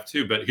whole life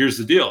too. But here's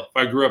the deal. If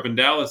I grew up in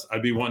Dallas,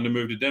 I'd be wanting to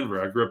move to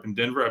Denver. I grew up in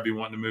Denver, I'd be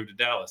wanting to move to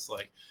Dallas.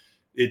 Like,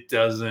 it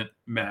doesn't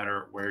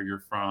matter where you're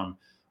from.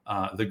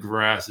 the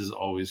grass is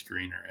always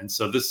greener. And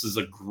so this is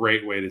a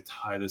great way to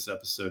tie this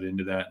episode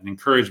into that and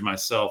encourage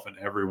myself and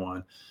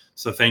everyone.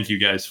 So thank you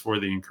guys for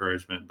the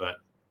encouragement. But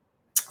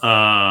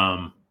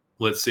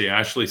let's see.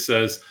 Ashley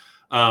says,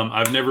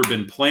 I've never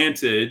been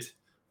planted.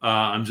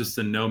 I'm just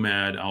a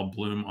nomad. I'll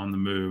bloom on the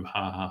move.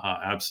 Ha ha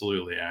ha.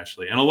 Absolutely,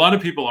 Ashley. And a lot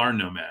of people are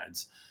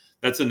nomads.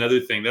 That's another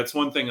thing. That's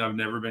one thing I've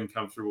never been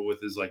comfortable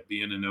with, is like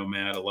being a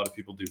nomad. A lot of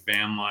people do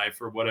van life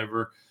or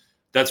whatever.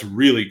 That's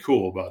really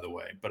cool, by the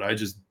way. But I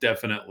just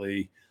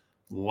definitely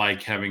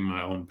like having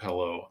my own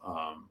pillow,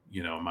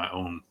 my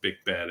own big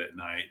bed at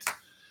night,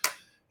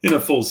 in a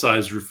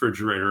full-size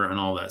refrigerator and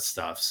all that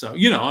stuff. So,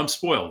 I'm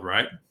spoiled,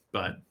 right?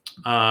 But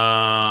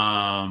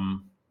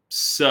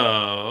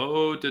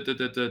so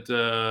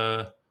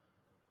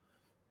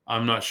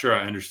I'm not sure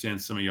I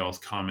understand some of y'all's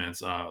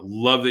comments.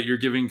 Love that you're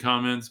giving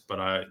comments,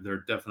 but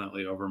they're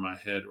definitely over my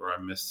head, or I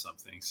missed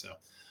something. So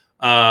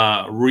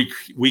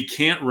we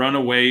can't run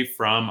away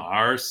from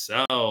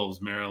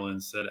ourselves, Marilyn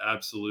said.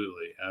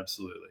 Absolutely.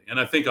 Absolutely. And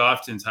I think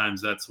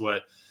oftentimes that's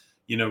what,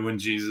 when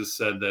Jesus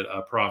said that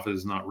a prophet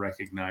is not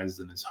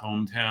recognized in his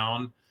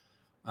hometown,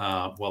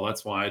 well,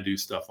 that's why I do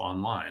stuff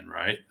online,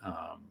 right?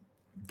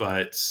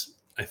 But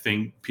I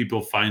think people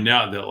find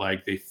out that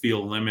like they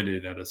feel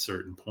limited at a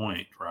certain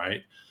point,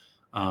 right?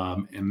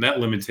 And that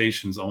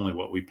limitation is only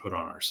what we put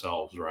on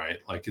ourselves, right?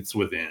 Like it's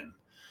within.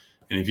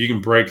 And if you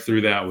can break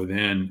through that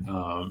within,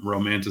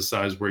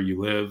 romanticize where you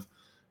live,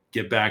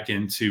 get back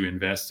into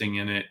investing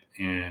in it,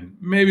 and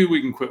maybe we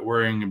can quit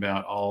worrying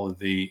about all of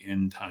the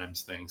end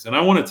times things. And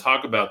I want to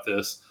talk about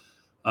this.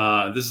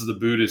 This is the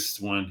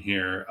Buddhist one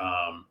here.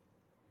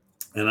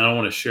 And I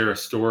want to share a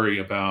story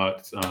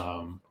about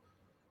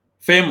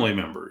family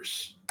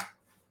members,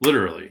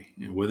 literally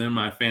within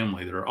my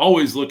family, that are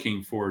always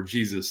looking for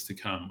Jesus to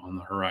come on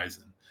the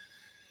horizon.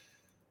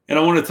 And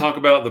I want to talk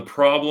about the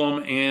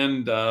problem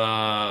and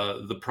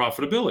the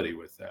profitability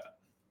with that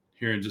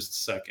here in just a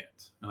second.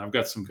 And I've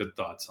got some good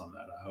thoughts on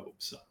that, I hope.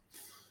 So,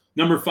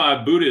 number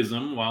 5,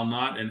 Buddhism. While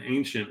not an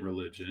ancient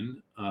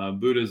religion,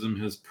 Buddhism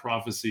has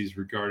prophecies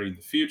regarding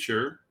the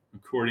future.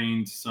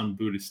 According to some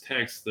Buddhist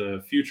texts,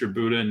 the future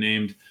Buddha,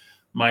 named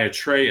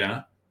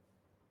Maitreya,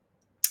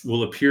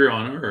 will appear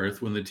on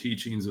earth when the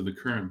teachings of the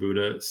current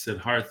Buddha,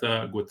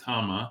 Siddhartha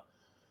Gautama,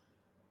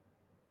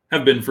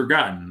 have been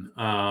forgotten.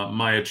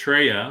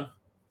 Maitreya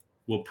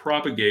will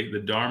propagate the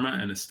Dharma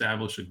and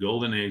establish a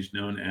golden age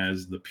known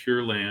as the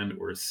Pure Land,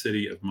 or a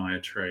city of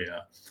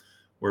Maitreya,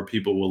 where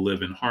people will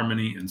live in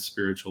harmony and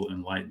spiritual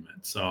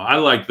enlightenment. So I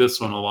like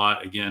this one a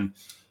lot. Again,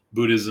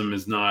 Buddhism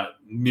is not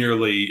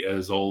nearly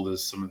as old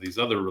as some of these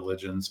other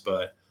religions,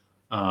 but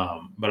I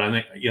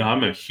think,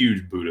 I'm a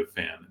huge Buddha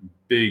fan,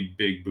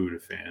 big Buddha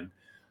fan.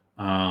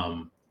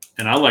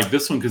 And I like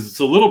this one because it's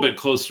a little bit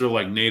closer to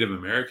like Native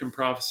American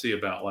prophecy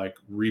about like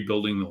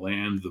rebuilding the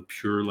land, the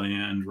Pure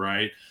Land,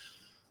 right?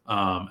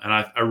 And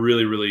I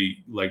really,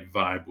 really like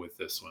vibe with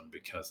this one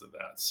because of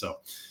that. So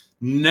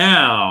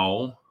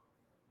now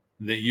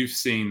that you've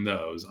seen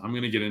those, I'm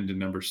going to get into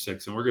number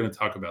 6, and we're going to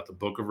talk about the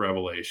book of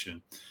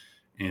Revelation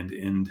and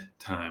end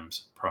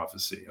times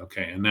prophecy.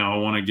 Okay. And now I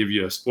want to give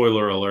you a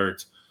spoiler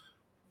alert.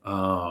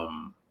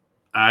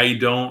 I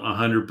don't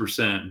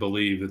 100%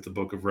 believe that the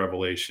book of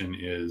Revelation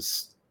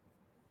is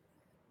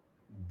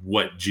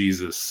what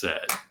Jesus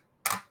said.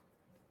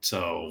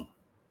 So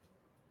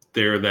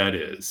there that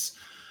is.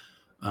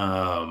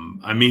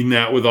 I mean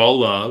that with all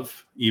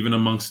love. Even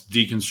amongst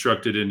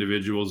deconstructed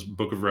individuals,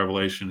 book of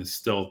Revelation is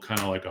still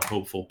kind of like a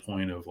hopeful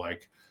point of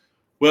like,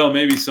 well,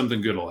 maybe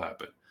something good will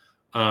happen.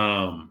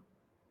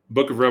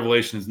 Book of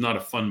Revelation is not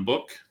a fun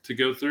book to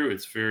go through.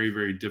 It's very,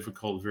 very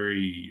difficult,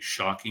 very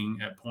shocking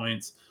at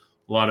points.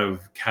 A lot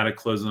of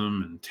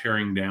cataclysm and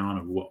tearing down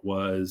of what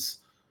was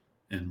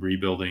and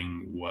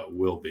rebuilding what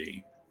will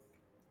be.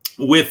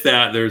 With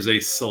that, there's a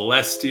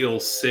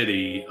celestial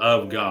city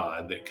of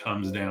God that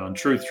comes down.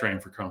 Truth train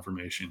for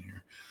confirmation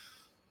here.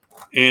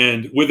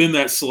 And within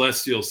that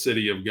celestial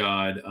city of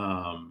God,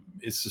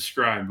 it's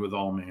described with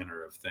all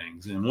manner of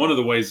things. And one of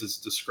the ways it's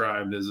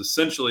described is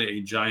essentially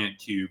a giant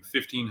cube,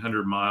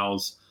 1,500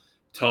 miles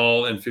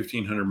tall and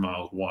 1,500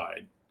 miles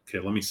wide. Okay,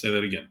 let me say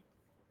that again.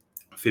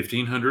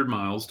 1,500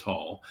 miles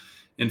tall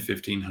and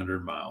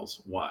 1,500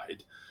 miles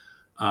wide.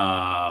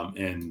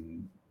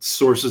 And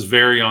sources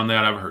vary on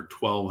that. I've heard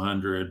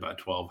 1,200 by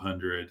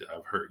 1,200.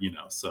 I've heard,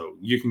 so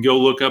you can go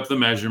look up the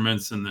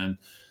measurements and then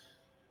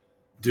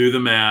do the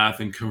math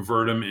and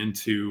convert them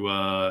into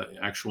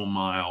actual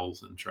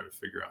miles and try to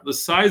figure out the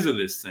size of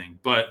this thing.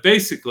 But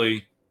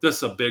basically, this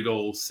is a big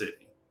old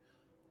city.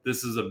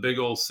 This is a big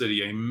old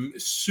city, a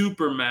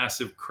super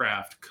massive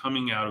craft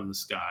coming out of the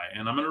sky.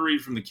 And I'm going to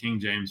read from the King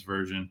James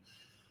Version.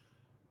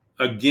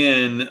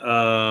 Again,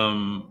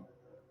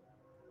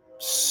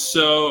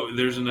 so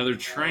there's another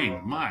train.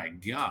 My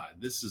God,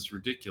 this is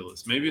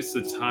ridiculous. Maybe it's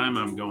the time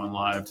I'm going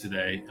live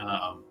today.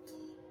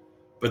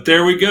 But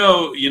there we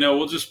go.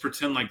 We'll just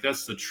pretend like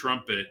that's the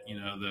trumpet,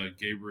 the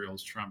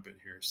Gabriel's trumpet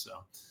here. So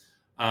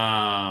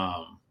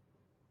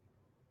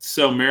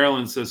So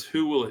Marilyn says,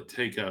 who will it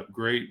take up?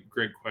 Great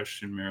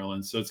question,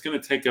 Marilyn. So it's going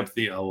to take up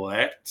the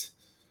elect.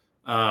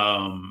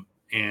 And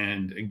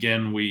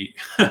again,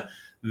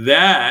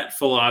 that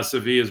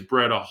philosophy has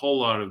bred a whole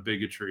lot of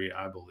bigotry,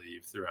 I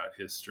believe, throughout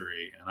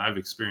history. And I've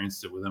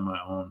experienced it within my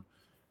own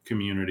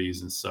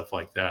communities and stuff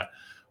like that,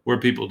 where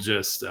people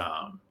just,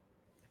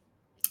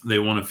 they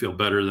want to feel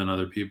better than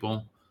other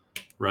people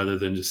rather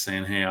than just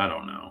saying, hey, I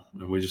don't know.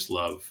 And we just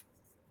love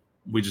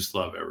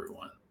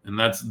everyone. And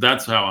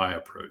that's how I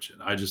approach it.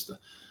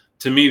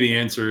 To me, the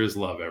answer is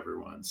love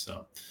everyone.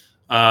 So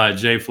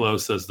J Flo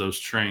says those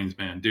trains,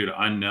 man, dude,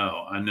 I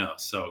know.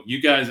 So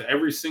you guys,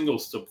 every single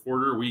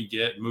supporter we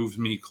get moves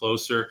me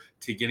closer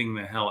to getting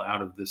the hell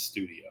out of this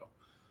studio,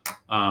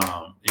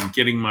 and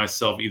getting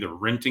myself either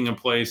renting a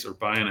place or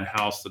buying a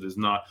house that is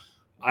not.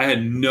 I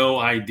had no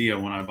idea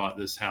when I bought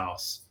this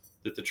house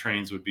that the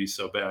trains would be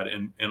so bad,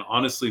 and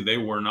honestly, they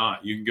were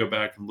not. You can go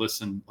back and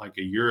listen like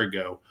a year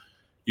ago.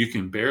 You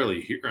can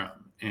barely hear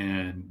them,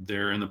 and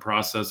they're in the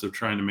process of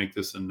trying to make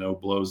this a no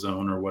blow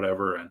zone or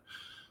whatever. And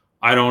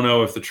I don't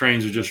know if the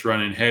trains are just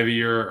running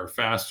heavier or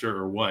faster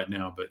or what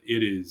now, but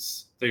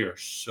they are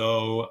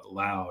so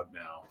loud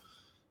now.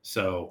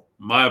 So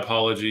my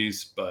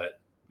apologies, but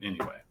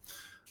anyway,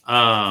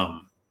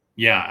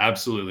 yeah,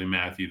 absolutely,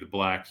 Matthew, the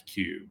black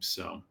cube.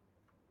 So,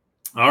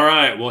 all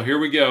right, well, here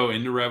we go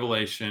into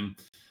Revelation.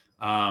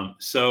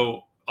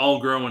 So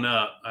all growing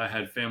up, I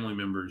had family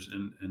members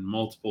in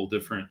multiple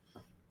different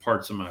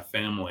parts of my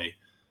family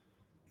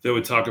that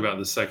would talk about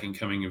the second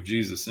coming of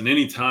Jesus. And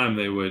anytime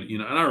they would,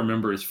 and I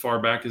remember as far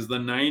back as the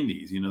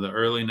 90s, the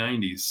early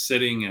 90s,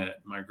 sitting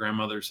at my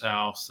grandmother's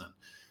house and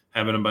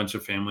having a bunch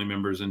of family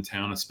members in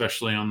town,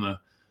 especially on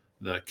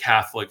the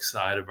Catholic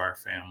side of our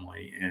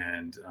family.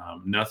 And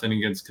nothing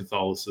against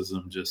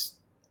Catholicism, just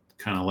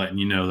kind of letting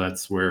you know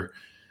that's where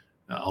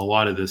a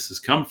lot of this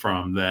has come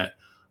from, that,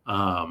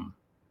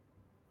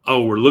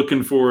 we're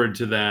looking forward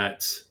to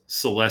that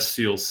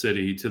celestial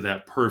city, to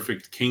that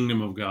perfect kingdom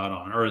of God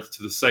on earth,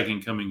 to the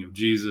second coming of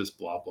Jesus,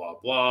 blah, blah,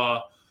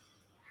 blah.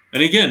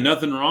 And again,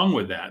 nothing wrong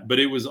with that, but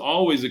it was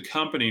always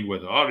accompanied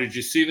with, oh, did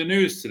you see the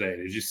news today?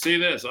 Did you see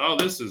this? Oh,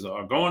 this is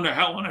going to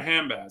hell in a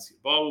handbasket,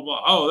 blah, blah,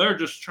 blah. Oh, they're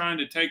just trying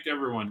to take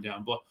everyone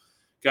down. Blah.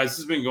 Guys, this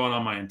has been going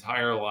on my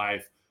entire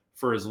life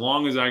for as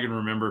long as I can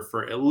remember,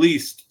 for at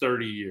least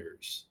 30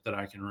 years that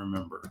I can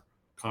remember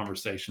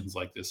conversations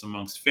like this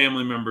amongst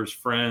family members,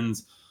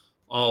 friends,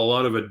 a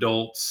lot of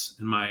adults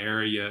in my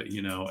area,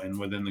 and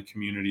within the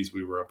communities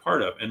we were a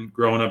part of. And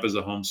growing up as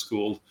a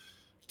homeschooled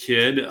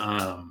kid,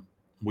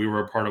 we were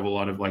a part of a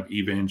lot of like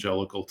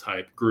evangelical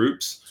type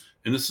groups.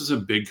 And this is a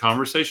big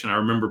conversation. I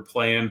remember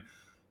playing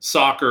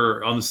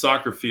soccer on the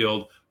soccer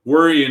field,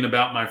 worrying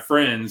about my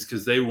friends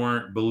because they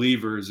weren't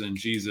believers in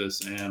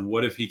Jesus. And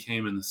what if he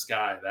came in the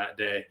sky that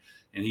day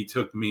and he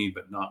took me,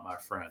 but not my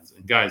friends?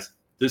 And guys,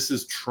 this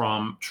is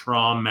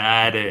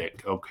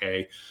traumatic.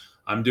 Okay.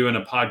 I'm doing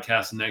a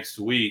podcast next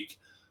week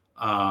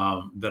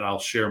that I'll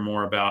share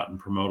more about and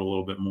promote a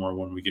little bit more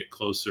when we get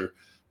closer.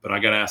 But I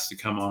got asked to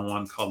come on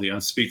one called The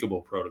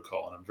Unspeakable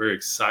Protocol, and I'm very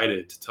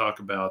excited to talk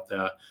about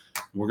that.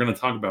 We're going to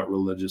talk about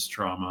religious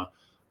trauma,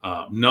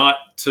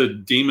 not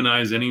to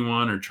demonize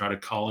anyone or try to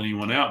call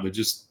anyone out, but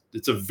just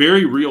it's a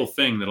very real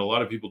thing that a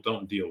lot of people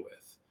don't deal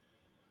with.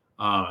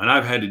 And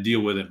I've had to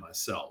deal with it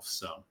myself.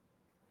 So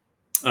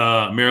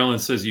Marilyn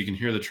says you can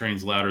hear the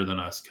trains louder than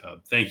us,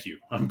 Cub. Thank you.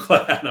 I'm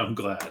glad.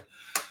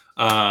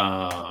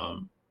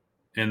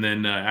 And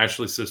then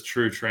Ashley says,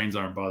 true, trains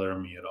aren't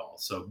bothering me at all.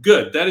 So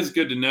good. That is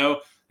good to know.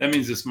 That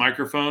means this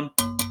microphone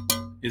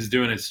is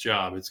doing its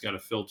job. It's got a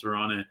filter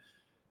on it,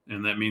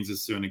 and that means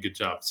it's doing a good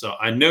job. So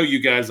I know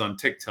you guys on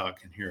TikTok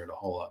can hear it a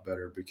whole lot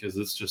better because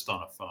it's just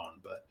on a phone.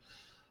 But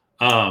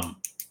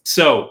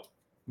so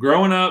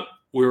growing up,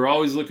 we were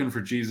always looking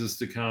for Jesus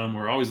to come.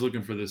 We're always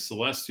looking for this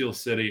celestial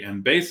city.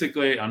 And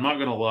basically, I'm not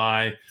going to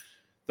lie,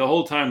 the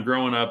whole time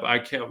growing up, I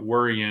kept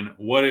worrying,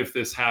 what if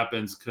this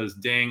happens? Because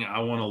dang, I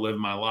want to live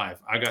my life.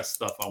 I got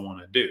stuff I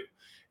want to do.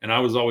 And I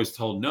was always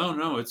told,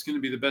 no, it's going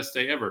to be the best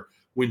day ever.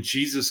 When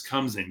Jesus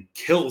comes and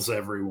kills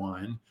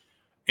everyone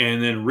and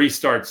then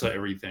restarts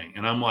everything.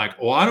 And I'm like,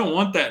 I don't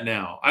want that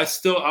now. I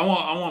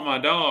want my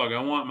dog.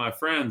 I want my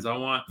friends. I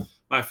want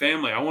my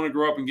family. I want to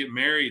grow up and get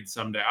married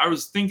someday. I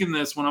was thinking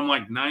this when I'm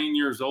like 9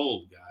 years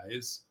old,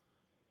 guys.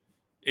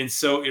 And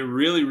so it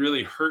really,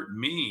 really hurt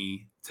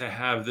me to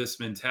have this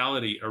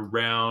mentality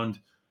around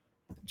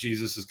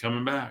Jesus is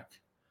coming back.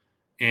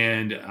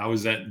 And I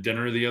was at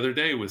dinner the other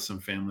day with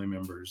some family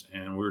members,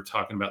 and we were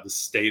talking about the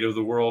state of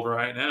the world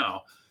right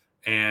now.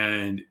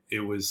 And it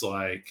was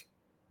like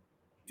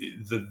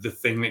the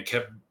thing that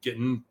kept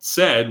getting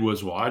said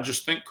was, well, I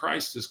just think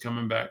Christ is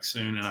coming back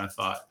soon. And I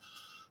thought,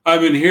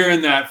 I've been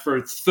hearing that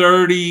for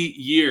 30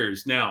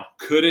 years. Now,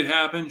 could it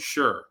happen?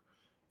 Sure.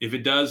 If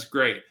it does,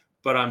 great.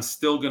 But I'm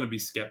still going to be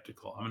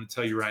skeptical. I'm going to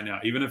tell you right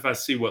now, even if I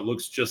see what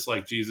looks just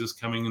like Jesus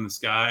coming in the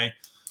sky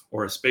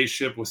or a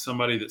spaceship with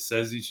somebody that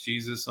says he's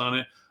Jesus on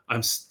it,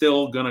 I'm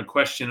still going to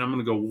question. I'm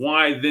going to go,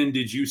 why then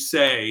did you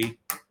say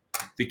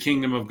the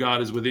kingdom of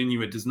God is within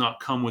you? It does not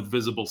come with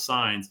visible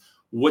signs.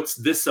 what's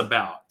this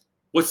about?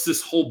 What's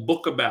this whole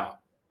book about?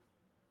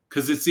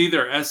 Because it's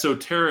either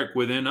esoteric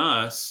within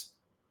us,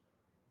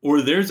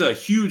 or there's a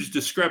huge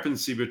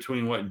discrepancy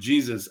between what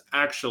Jesus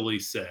actually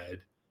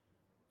said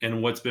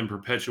and what's been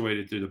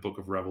perpetuated through the book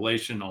of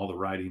Revelation, all the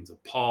writings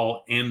of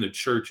Paul, and the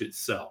church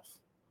itself.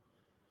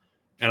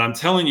 And I'm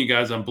telling you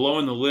guys, I'm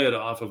blowing the lid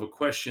off of a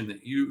question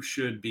that you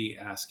should be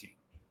asking.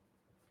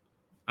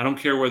 I don't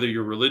care whether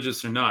you're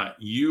religious or not.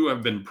 You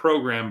have been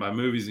programmed by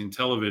movies and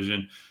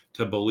television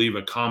to believe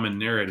a common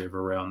narrative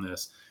around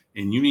this.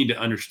 And you need to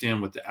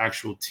understand what the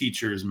actual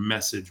teacher's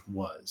message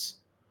was.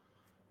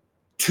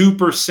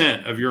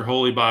 2% of your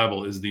Holy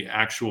Bible is the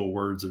actual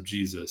words of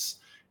Jesus.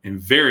 And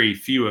very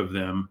few of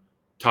them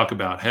talk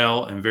about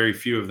hell, and very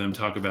few of them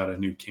talk about a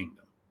new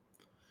kingdom.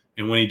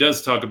 And when he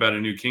does talk about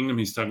a new kingdom,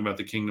 he's talking about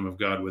the kingdom of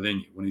God within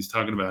you. When he's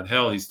talking about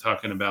hell, he's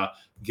talking about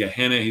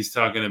Gehenna. He's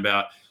talking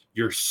about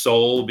your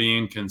soul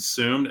being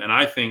consumed. And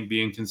I think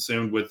being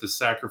consumed with the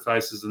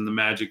sacrifices and the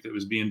magic that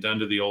was being done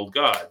to the old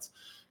gods.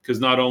 Because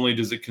not only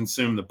does it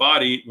consume the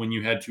body when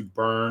you had to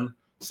burn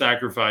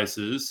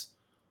sacrifices,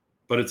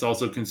 but it's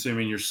also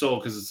consuming your soul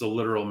because it's a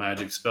literal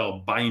magic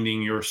spell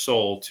binding your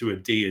soul to a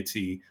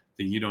deity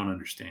that you don't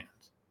understand.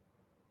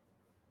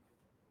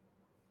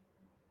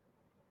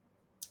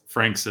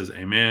 Frank says,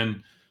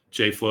 amen.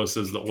 J Flo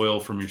says the oil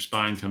from your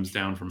spine comes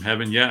down from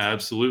heaven. Yeah,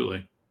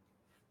 absolutely.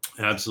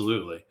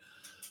 Absolutely.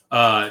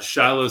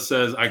 Shiloh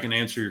says, I can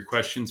answer your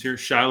questions here.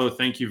 Shiloh,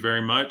 thank you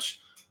very much.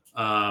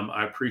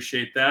 I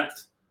appreciate that.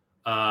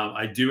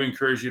 I do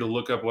encourage you to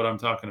look up what I'm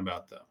talking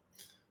about, though.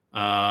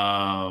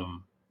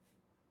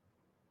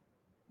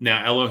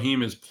 Now,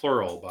 Elohim is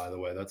plural, by the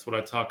way. That's what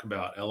I talk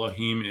about.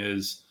 Elohim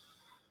is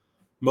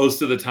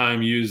most of the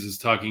time used as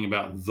talking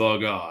about the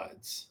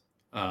gods.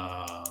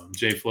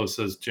 J Flo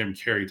says Jim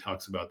Carrey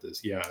talks about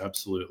this. Yeah,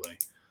 absolutely.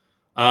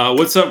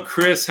 What's up,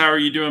 Chris? How are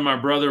you doing, my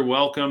brother?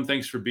 Welcome.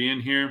 Thanks for being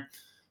here.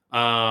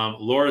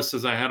 Laura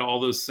says I had all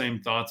those same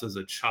thoughts as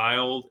a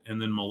child,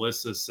 and then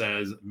Melissa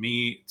says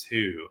me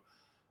too.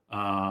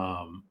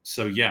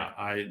 So yeah,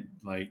 I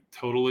like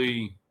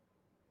totally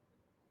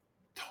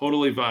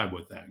vibe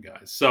with that,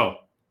 guys. So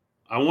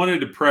I wanted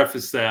to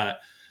preface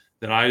that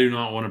I do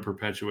not want to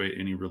perpetuate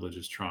any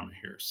religious trauma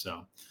here.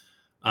 So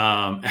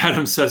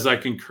Adam says, I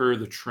concur,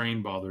 the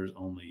train bothers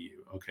only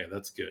you. Okay,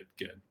 that's good.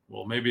 Good.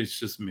 Well, maybe it's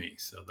just me.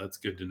 So that's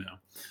good to know.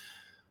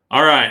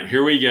 All right,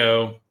 here we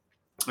go.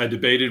 I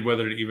debated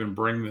whether to even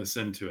bring this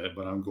into it,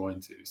 but I'm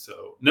going to.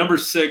 So number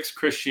 6,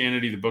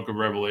 Christianity, the book of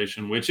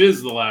Revelation, which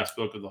is the last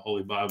book of the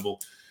Holy Bible,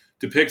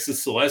 depicts a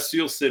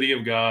celestial city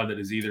of God that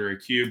is either a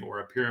cube or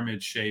a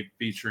pyramid shape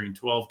featuring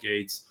 12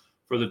 gates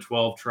for the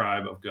 12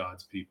 tribes of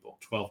God's people.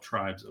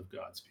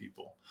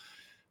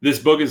 This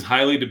book is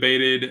highly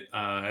debated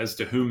as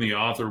to whom the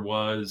author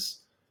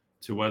was,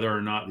 to whether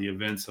or not the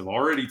events have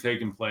already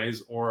taken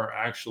place or are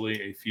actually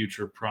a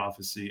future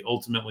prophecy.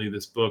 Ultimately,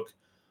 this book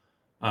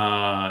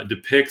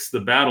depicts the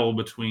battle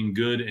between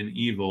good and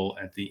evil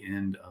at the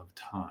end of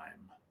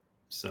time.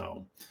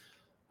 So,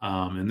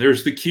 and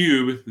there's the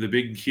cube, the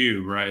big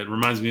cube, right? It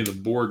reminds me of the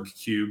Borg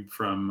cube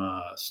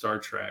from Star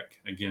Trek.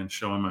 Again,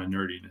 showing my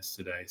nerdiness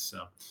today.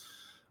 So,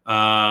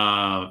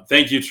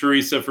 thank you,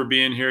 Teresa, for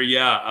being here.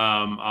 Yeah,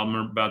 I'm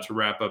about to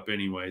wrap up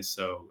anyway.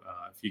 So,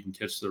 if you can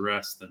catch the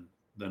rest,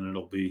 then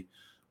it'll be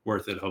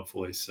worth it,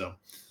 hopefully. So,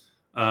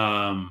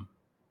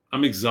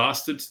 I'm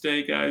exhausted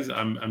today, guys.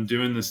 I'm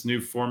doing this new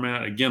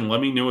format. Again,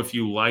 let me know if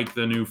you like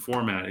the new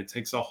format. It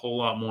takes a whole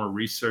lot more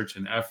research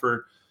and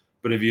effort.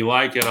 But if you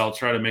like it, I'll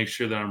try to make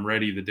sure that I'm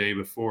ready the day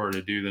before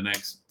to do the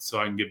next, so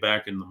I can get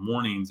back in the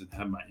mornings and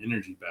have my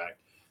energy back.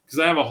 Because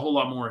I have a whole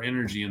lot more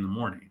energy in the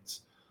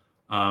mornings.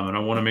 And I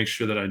want to make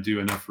sure that I do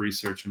enough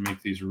research and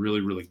make these really,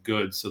 really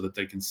good so that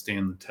they can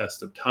stand the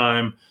test of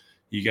time.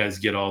 You guys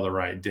get all the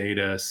right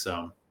data.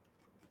 So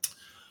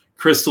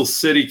Crystal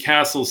City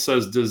Castle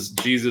says, does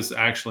Jesus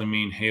actually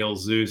mean Hail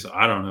Zeus?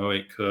 I don't know.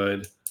 It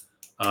could.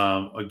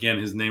 Again,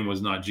 his name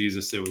was not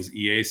Jesus. It was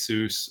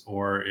Jesus,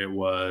 or it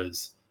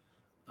was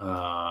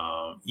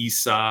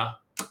Isa,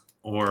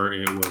 or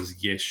it was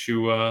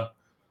Yeshua.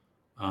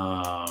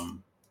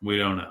 We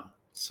don't know.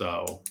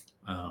 So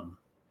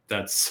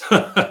that's,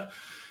 I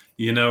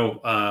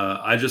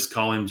just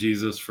call him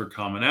Jesus for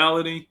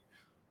commonality.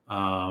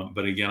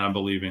 But again, I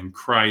believe in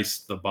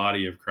Christ, the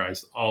body of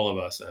Christ, all of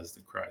us as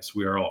the Christ.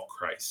 We are all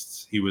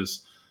Christs. He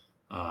was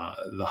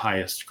the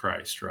highest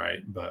Christ, right?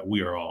 But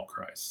we are all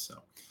Christ. So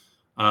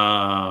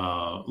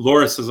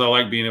Laura says, I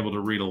like being able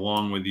to read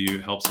along with you.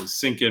 It helps it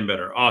sink in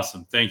better.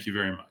 Awesome. Thank you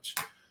very much.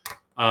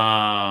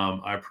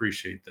 I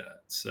appreciate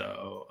that.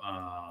 So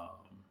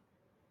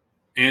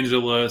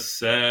Angela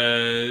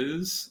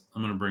says,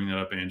 I'm going to bring that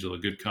up, Angela.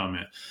 Good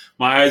comment.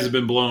 My eyes have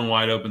been blown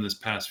wide open this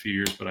past few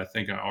years, but I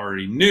think I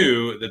already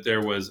knew that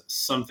there was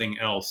something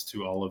else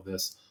to all of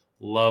this.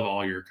 Love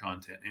all your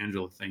content.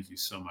 Angela, thank you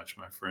so much,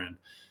 my friend.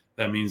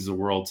 That means the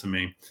world to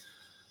me.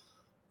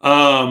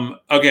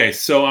 Okay,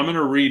 so I'm going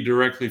to read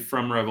directly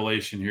from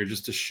Revelation here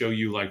just to show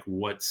you like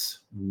what's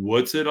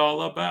it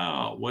all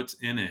about, what's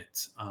in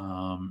it.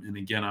 And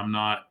again, I'm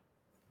not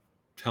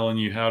telling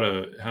you how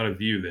to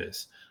view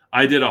this.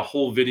 I did a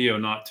whole video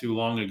not too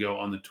long ago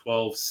on the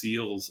 12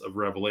 seals of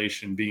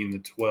Revelation being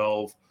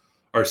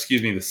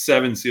the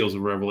 7 seals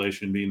of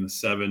Revelation being the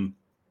 7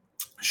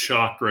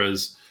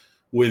 chakras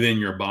within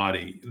your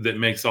body. That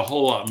makes a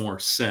whole lot more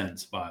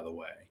sense, by the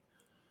way,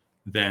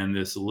 than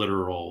this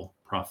literal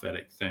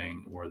prophetic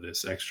thing or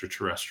this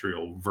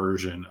extraterrestrial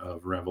version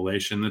of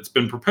Revelation that's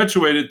been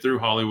perpetuated through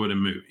Hollywood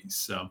and movies.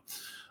 So,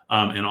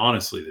 and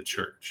honestly, the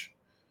church.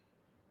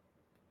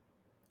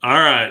 All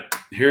right,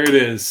 here it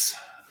is.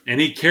 And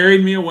he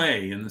carried me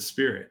away in the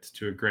spirit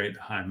to a great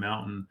high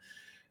mountain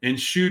and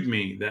shewed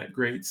me that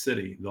great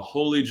city, the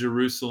holy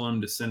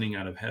Jerusalem, descending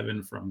out of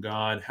heaven from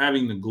God,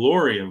 having the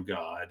glory of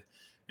God.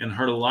 And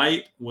her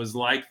light was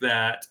like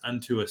that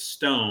unto a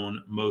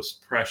stone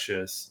most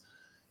precious,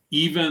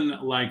 even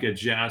like a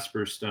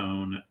jasper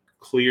stone,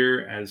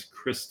 clear as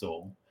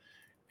crystal,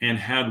 and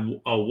had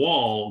a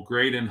wall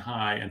great and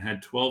high, and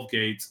had 12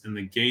 gates, and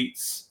the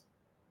gates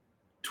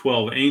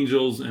 12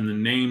 angels, and the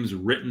names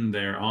written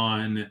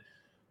thereon,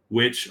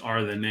 which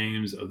are the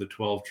names of the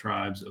 12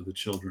 tribes of the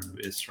children of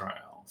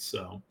Israel.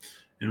 So,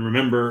 and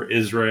remember,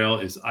 Israel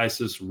is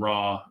Isis,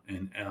 Ra,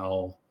 and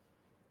El,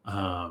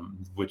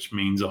 which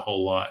means a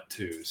whole lot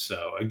too.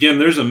 So again,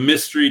 there's a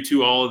mystery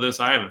to all of this.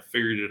 I haven't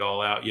figured it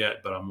all out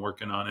yet, but I'm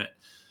working on it.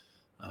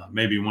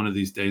 Maybe one of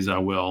these days I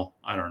will.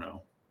 I don't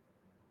know.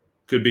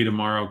 Could be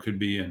tomorrow, could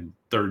be in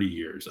 30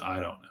 years. I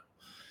don't know.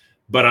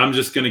 But I'm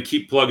just going to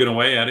keep plugging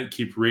away at it,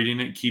 keep reading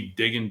it, keep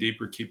digging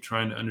deeper, keep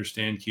trying to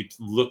understand, keep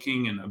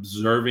looking and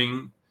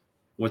observing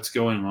what's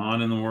going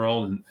on in the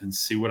world and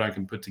see what I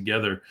can put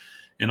together.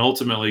 And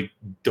ultimately,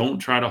 don't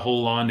try to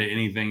hold on to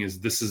anything as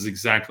this is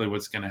exactly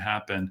what's going to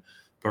happen.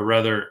 But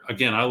rather,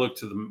 again, I look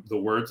to the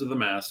words of the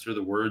Master,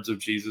 the words of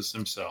Jesus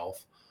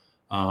himself.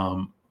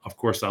 Of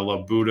course, I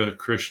love Buddha,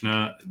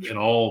 Krishna. It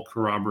all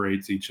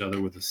corroborates each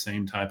other with the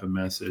same type of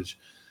message.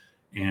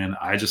 And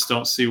I just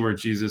don't see where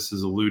Jesus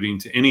is alluding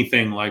to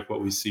anything like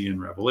what we see in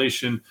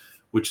Revelation,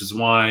 which is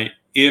why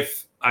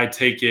if I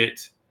take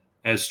it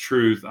as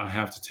truth, I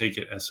have to take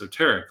it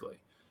esoterically.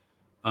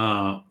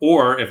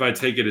 Or if I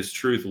take it as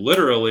truth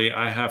literally,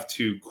 I have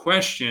to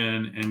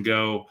question and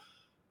go,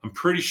 I'm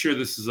pretty sure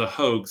this is a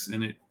hoax,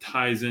 and it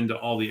ties into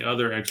all the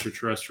other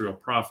extraterrestrial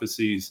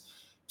prophecies.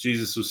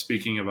 Jesus was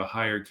speaking of a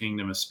higher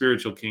kingdom, a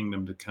spiritual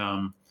kingdom to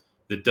come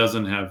that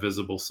doesn't have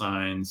visible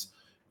signs.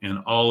 And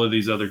all of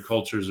these other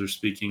cultures are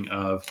speaking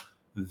of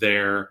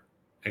their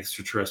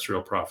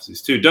extraterrestrial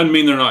prophecies too. Doesn't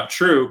mean they're not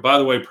true. By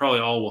the way, probably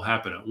all will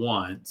happen at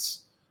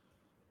once.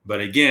 But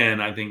again,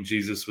 I think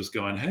Jesus was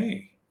going,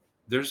 hey,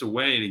 there's a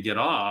way to get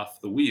off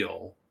the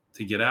wheel,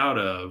 to get out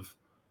of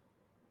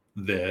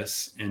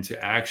this and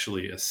to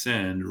actually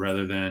ascend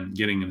rather than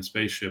getting in a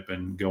spaceship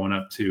and going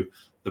up to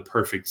the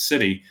perfect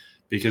city.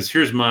 Because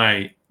here's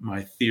my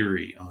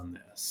theory on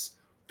this.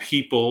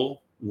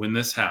 People, when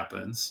this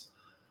happens,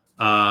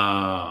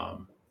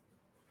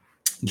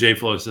 J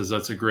Flo says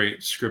that's a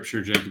great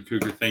scripture, Jacob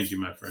Cougar. Thank you,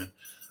 my friend.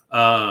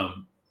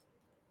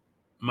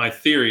 My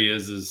theory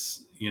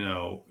is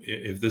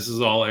if this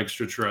is all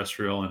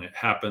extraterrestrial and it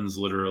happens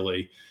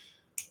literally,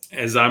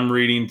 as I'm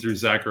reading through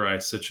Zechariah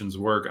Sitchin's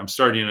work, I'm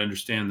starting to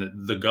understand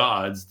that the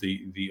gods,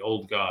 the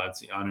old gods,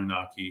 the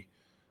Anunnaki,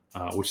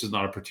 which is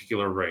not a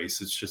particular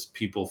race, it's just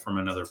people from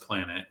another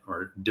planet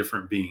or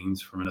different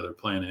beings from another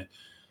planet.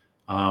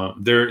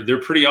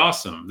 They're pretty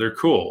awesome. They're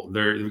cool.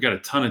 They've got a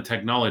ton of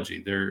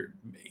technology. They're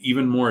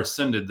even more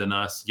ascended than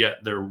us,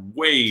 yet they're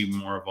way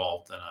more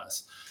evolved than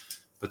us.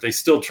 But they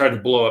still try to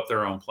blow up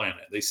their own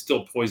planet. They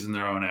still poison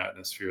their own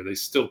atmosphere. They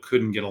still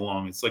couldn't get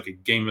along. It's like a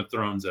Game of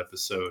Thrones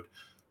episode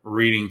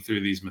reading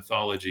through these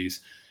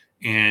mythologies.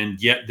 And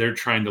yet they're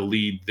trying to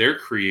lead their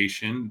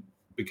creation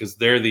because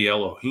they're the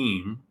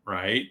Elohim,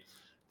 right?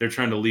 They're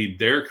trying to lead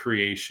their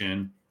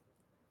creation.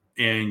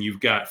 And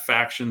you've got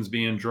factions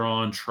being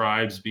drawn,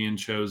 tribes being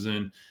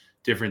chosen,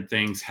 different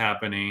things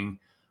happening.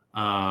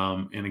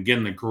 And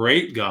again, the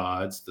great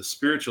gods, the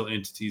spiritual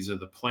entities of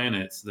the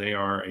planets, they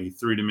are a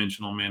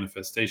three-dimensional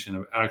manifestation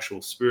of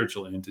actual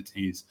spiritual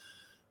entities.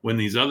 When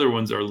these other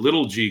ones are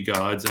little g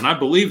gods, and I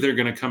believe they're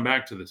going to come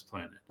back to this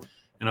planet.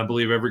 And I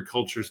believe every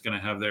culture is going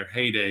to have their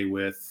heyday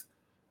with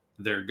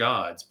their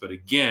gods. But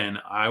again,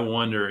 I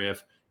wonder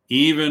if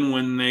even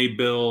when they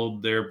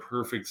build their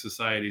perfect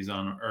societies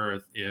on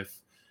Earth, if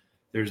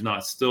there's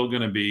not still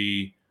going to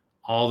be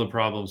all the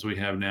problems we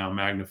have now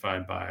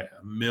magnified by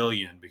a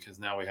million, because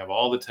now we have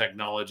all the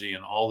technology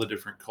and all the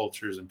different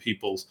cultures and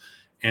peoples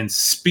and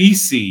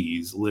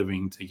species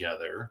living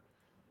together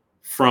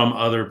from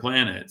other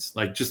planets.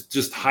 Like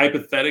just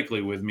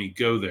hypothetically with me,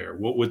 go there.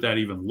 What would that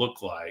even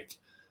look like?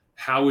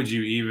 How would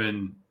you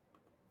even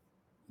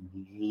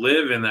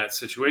live in that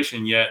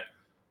situation? Yet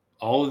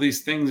all of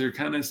these things are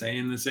kind of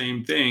saying the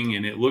same thing.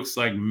 And it looks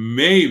like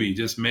maybe,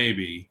 just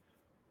maybe,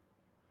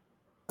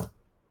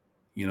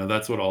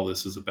 that's what all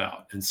this is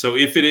about. And so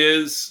if it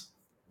is,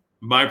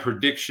 my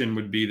prediction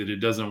would be that it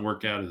doesn't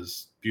work out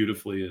as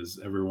beautifully as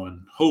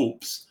everyone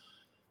hopes,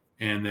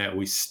 and that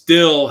we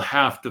still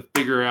have to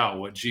figure out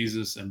what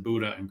Jesus and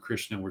Buddha and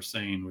Krishna were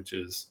saying, which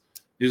is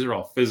These are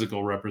all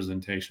physical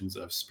representations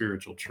of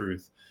spiritual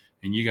truth.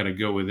 And you got to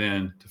go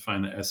within to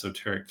find the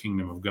esoteric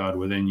kingdom of God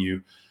within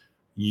you.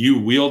 You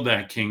wield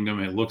that kingdom.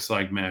 It looks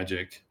like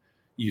magic.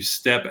 You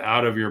step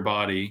out of your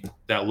body.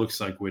 That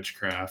looks like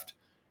witchcraft.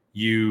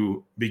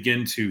 You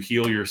begin to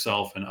heal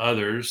yourself and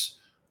others.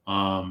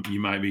 You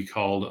might be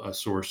called a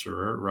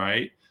sorcerer,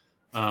 right?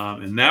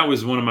 And that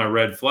was one of my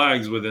red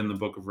flags within the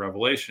book of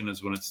Revelation,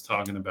 is when it's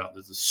talking about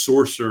that the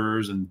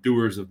sorcerers and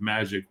doers of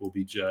magic will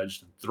be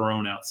judged and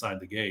thrown outside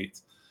the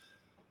gates.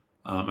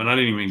 And I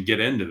didn't even get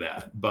into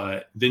that.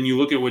 But then you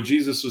look at what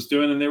Jesus was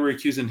doing, and they were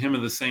accusing him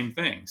of the same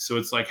thing. So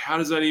it's like, how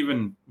does that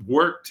even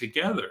work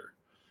together?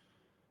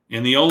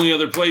 And the only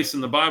other place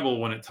in the Bible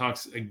when it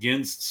talks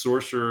against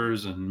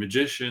sorcerers and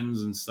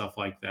magicians and stuff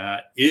like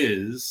that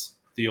is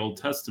the Old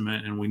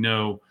Testament. And we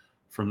know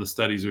from the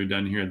studies we've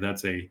done here,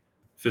 that's a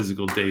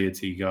physical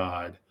deity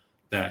God,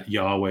 that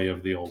Yahweh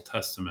of the Old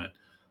Testament,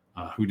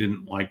 who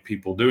didn't like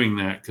people doing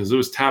that because it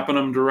was tapping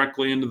them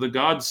directly into the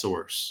God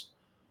source.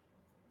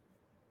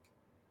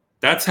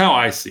 That's how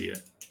I see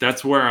it.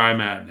 That's where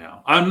I'm at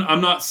now.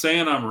 I'm not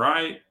saying I'm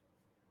right,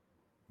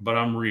 but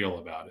I'm real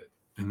about it.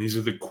 And these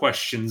are the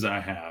questions I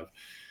have.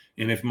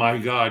 And if my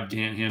God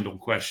can't handle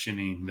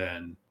questioning,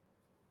 then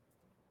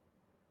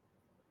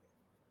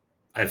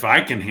if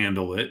I can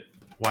handle it,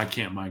 why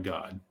can't my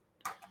God?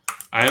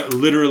 I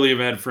literally have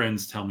had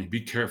friends tell me,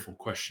 be careful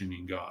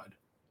questioning God.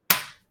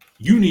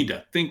 You need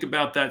to think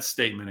about that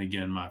statement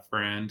again, my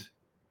friend.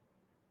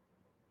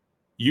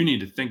 You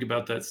need to think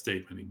about that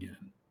statement again.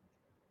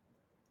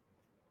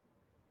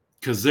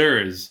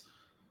 Because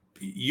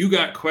you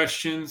got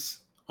questions.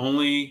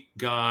 Only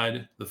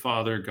God the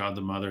Father, God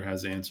the Mother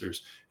has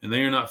answers. And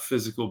they are not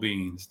physical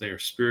beings. They are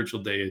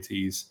spiritual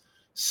deities,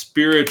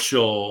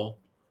 spiritual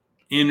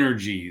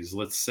energies.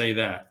 Let's say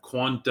that.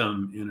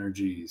 Quantum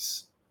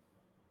energies.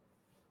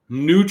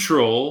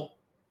 Neutral,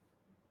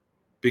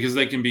 because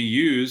they can be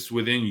used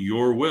within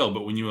your will.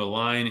 But when you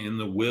align in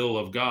the will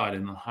of God,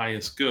 in the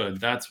highest good,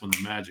 that's when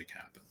the magic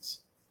happens.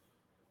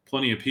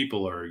 Plenty of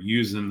people are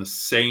using the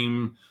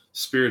same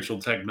spiritual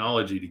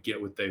technology to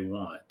get what they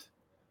want.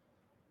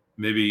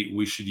 Maybe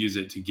we should use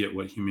it to get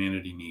what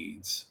humanity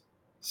needs,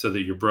 so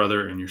that your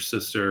brother and your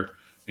sister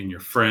and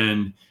your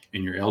friend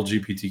and your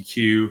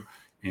LGBTQ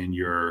and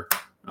your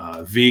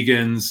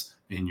vegans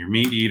and your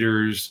meat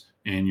eaters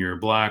and your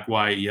black,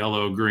 white,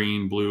 yellow,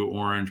 green, blue,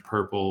 orange,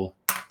 purple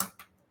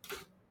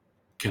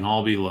can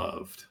all be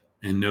loved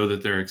and know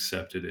that they're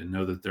accepted and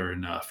know that they're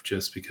enough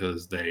just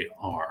because they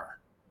are.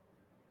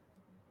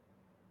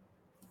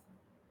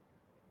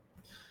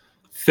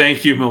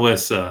 Thank you,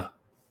 Melissa.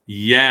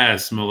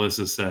 Yes,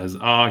 Melissa says.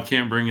 Oh, I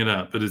can't bring it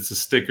up, but it's a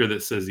sticker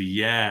that says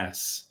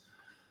yes.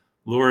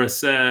 Laura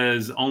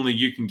says, only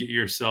you can get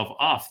yourself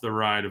off the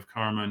ride of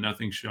karma.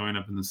 Nothing showing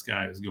up in the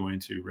sky is going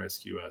to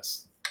rescue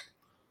us.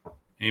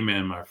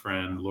 Amen, my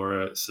friend.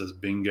 Laura says,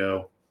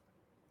 bingo.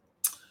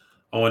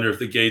 I wonder if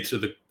the gates are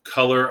the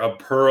color of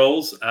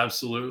pearls.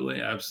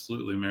 Absolutely.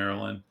 Absolutely,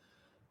 Marilyn.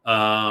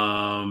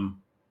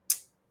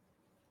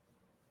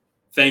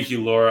 Thank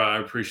you, Laura. I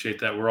appreciate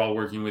that. We're all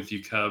working with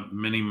you, Cub.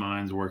 Many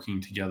minds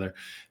working together.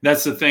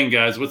 That's the thing,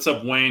 guys. What's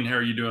up, Wayne? How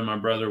are you doing, my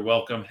brother?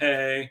 Welcome.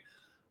 Hey.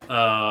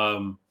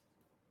 I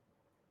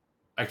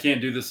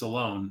can't do this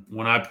alone.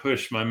 When I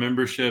push my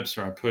memberships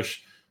or I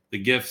push the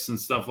gifts and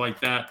stuff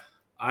like that,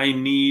 I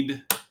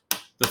need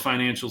the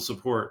financial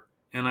support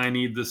and I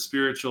need the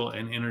spiritual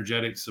and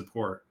energetic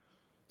support.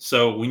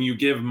 So when you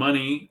give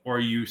money or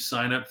you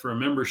sign up for a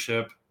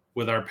membership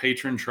with our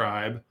patron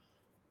tribe,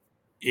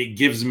 it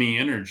gives me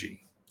energy.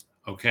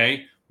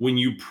 Okay. When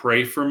you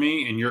pray for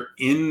me and you're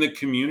in the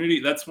community,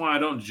 that's why I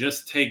don't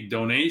just take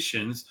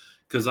donations,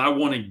 because I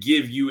want to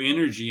give you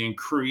energy and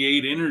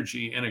create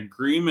energy and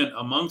agreement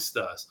amongst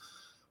us.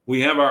 We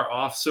have our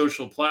off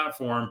social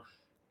platform.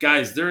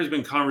 Guys, there has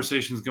been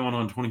conversations going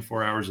on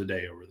 24 hours a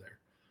day over there.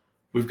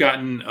 We've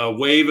gotten a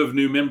wave of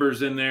new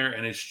members in there,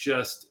 and it's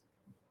just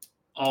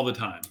all the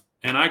time.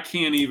 And I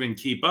can't even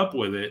keep up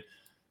with it,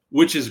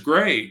 which is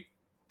great.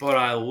 But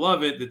I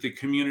love it that the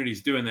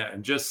community's doing that,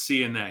 and just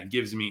seeing that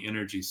gives me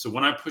energy. So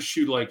when I push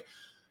you like,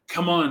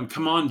 come on,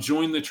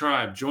 join the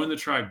tribe,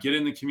 get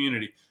in the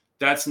community.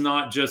 That's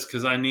not just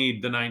because I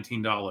need the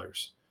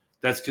 $19.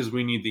 That's because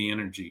we need the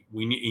energy.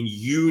 And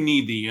you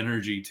need the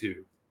energy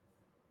too.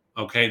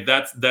 Okay,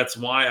 that's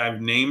why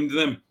I've named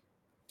them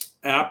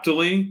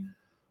aptly.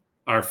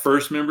 Our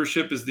first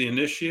membership is the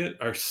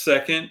initiate, our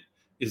second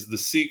is the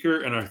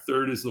seeker, and our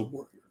third is the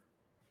warrior.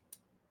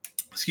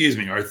 Excuse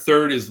me, our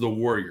third is the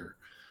warrior.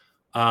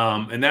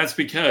 And that's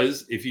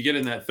because if you get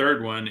in that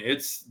third one,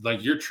 it's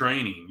like you're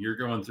training. You're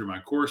going through my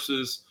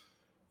courses.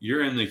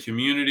 You're in the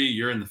community.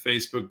 You're in the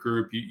Facebook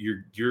group.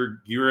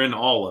 You're in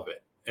all of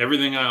it.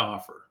 Everything I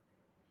offer,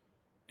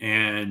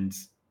 and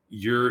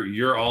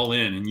you're all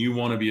in. And you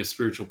want to be a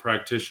spiritual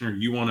practitioner.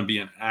 You want to be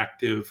an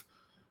active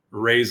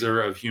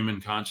raiser of human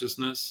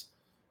consciousness.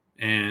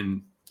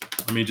 And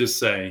let me just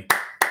say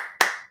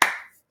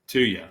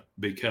to you,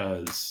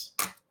 because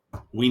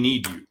we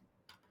need you.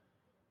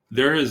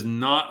 There is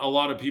not a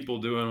lot of people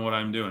doing what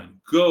I'm doing.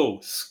 Go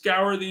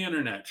scour the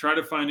internet. Try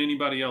to find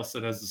anybody else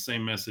that has the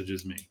same message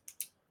as me.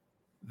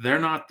 They're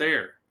not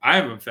there. I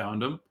haven't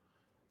found them.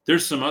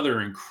 There's some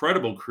other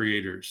incredible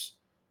creators,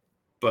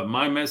 but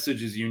my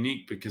message is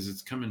unique because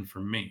it's coming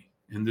from me.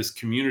 And this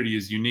community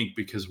is unique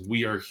because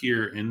we are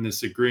here in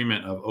this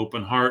agreement of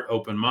open heart,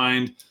 open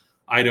mind.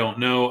 I don't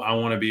know. I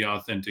want to be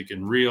authentic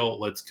and real.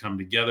 Let's come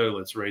together.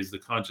 Let's raise the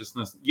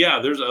consciousness. Yeah,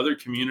 there's other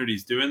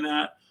communities doing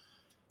that,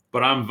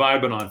 but I'm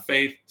vibing on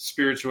faith,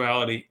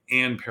 spirituality,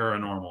 and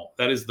paranormal.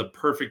 That is the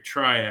perfect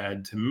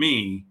triad to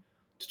me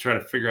to try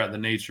to figure out the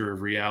nature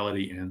of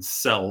reality and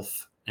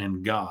self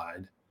and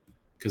God,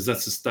 because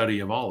that's the study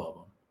of all of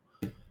them.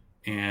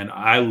 And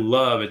I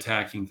love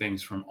attacking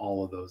things from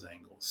all of those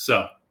angles.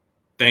 So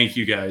thank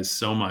you guys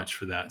so much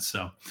for that.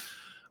 So,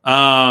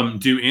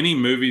 do any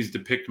movies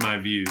depict my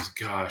views?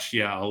 Gosh,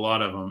 yeah, a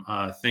lot of them.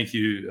 Thank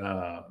you,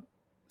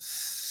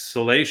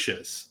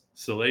 Salacious.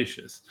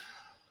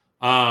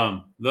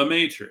 The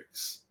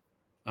Matrix,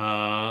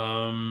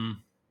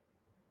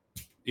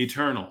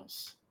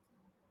 Eternals,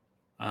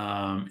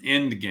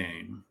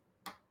 Endgame.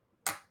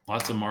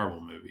 Lots of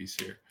Marvel movies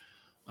here.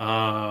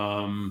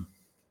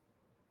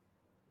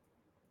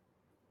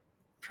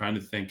 Trying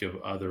to think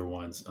of other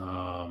ones.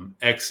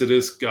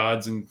 Exodus,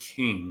 Gods and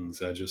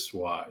Kings, I just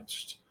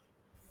watched.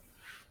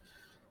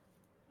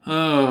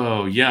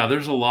 Oh, yeah,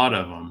 there's a lot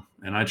of them.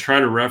 And I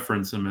try to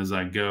reference them as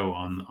I go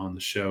on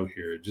the show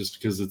here, just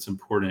because it's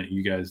important.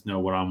 You guys know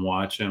what I'm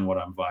watching, what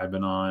I'm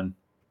vibing on.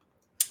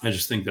 I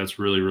just think that's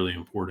really, really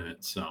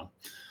important. So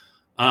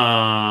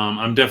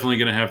I'm definitely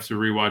going to have to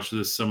rewatch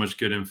this. So much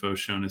good info.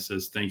 Shona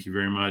says, thank you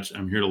very much.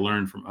 I'm here to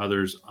learn from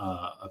others'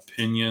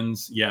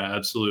 opinions. Yeah,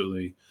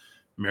 absolutely.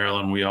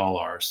 Marilyn, we all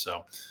are.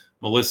 So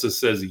Melissa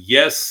says,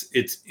 yes,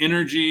 it's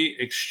energy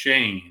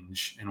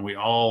exchange, and we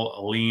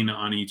all lean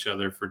on each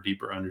other for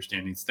deeper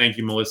understandings. Thank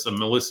you, Melissa.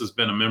 Melissa's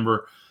been a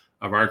member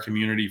of our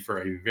community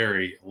for a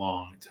very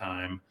long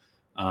time,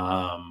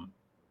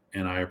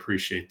 and I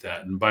appreciate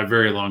that. And by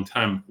very long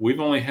time, we've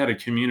only had a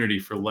community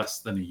for less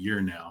than a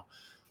year now,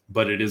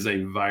 but it is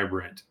a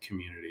vibrant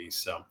community.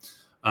 So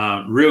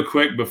real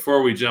quick,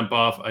 before we jump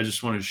off, I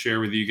just want to share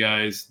with you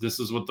guys, this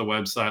is what the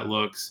website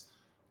looks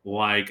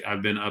like.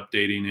 I've been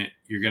updating it.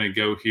 You're going to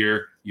go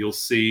here. You'll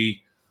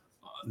see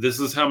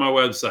this is how my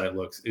website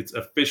looks. It's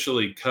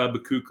officially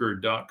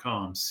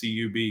cubkuker.com,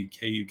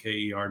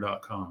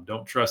 cubkuker.com.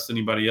 Don't trust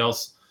anybody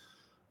else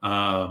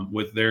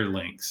with their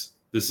links.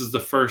 This is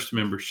the first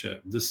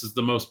membership. This is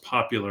the most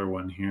popular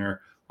one here.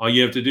 All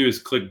you have to do is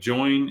click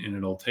join and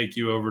it'll take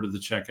you over to the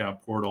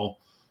checkout portal.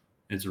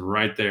 It's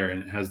right there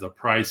and it has the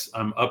price.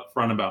 I'm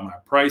upfront about my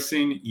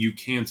pricing. You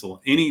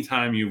cancel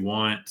anytime you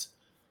want.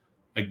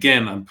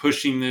 Again, I'm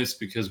pushing this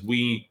because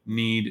we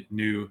need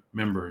new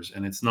members.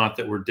 And it's not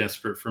that we're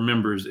desperate for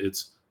members.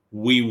 It's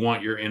we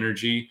want your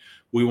energy.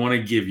 We want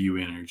to give you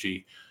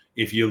energy.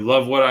 If you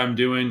love what I'm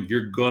doing,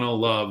 you're going to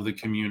love the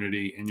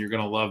community and you're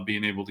going to love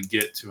being able to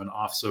get to an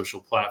off social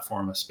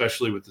platform,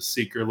 especially with the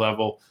seeker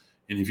level.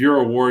 And if you're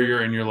a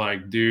warrior and you're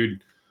like,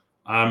 dude,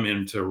 I'm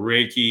into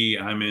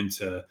Reiki, I'm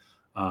into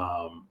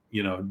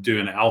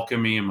doing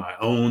alchemy and my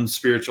own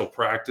spiritual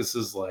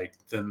practices, like,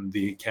 then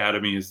the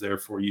Academy is there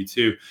for you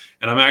too.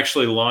 And I'm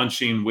actually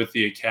launching with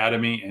the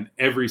Academy, and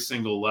every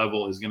single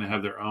level is going to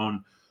have their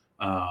own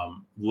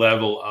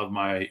level of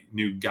my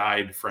new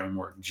guide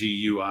framework,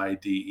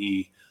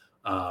 GUIDE.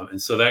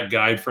 And so that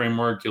guide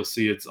framework, you'll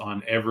see it's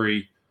on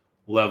every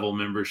level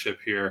membership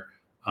here.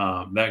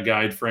 That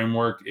guide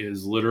framework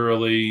is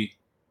literally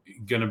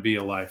going to be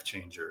a life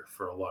changer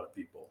for a lot of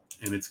people.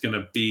 And it's going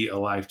to be a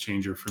life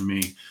changer for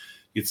me.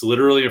 It's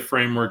literally a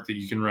framework that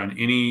you can run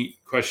any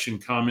question,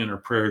 comment, or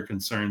prayer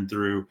concern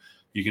through.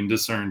 You can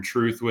discern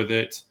truth with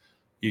it.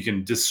 You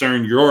can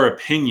discern your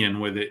opinion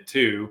with it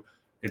too.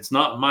 It's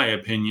not my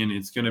opinion.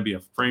 It's going to be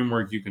a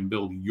framework you can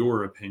build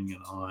your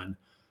opinion on,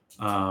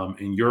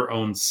 and your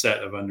own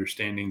set of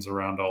understandings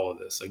around all of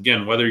this.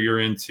 Again, whether you're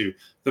into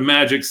the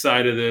magic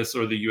side of this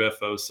or the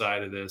UFO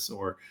side of this,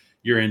 or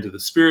you're into the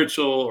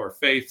spiritual or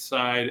faith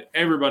side,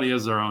 everybody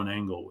has their own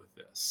angle with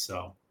this.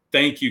 So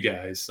thank you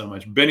guys so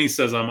much. Benny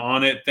says I'm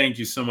on it. Thank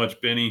you so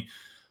much, Benny.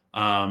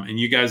 And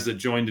you guys that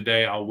joined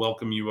today, I'll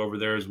welcome you over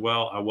there as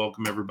well. I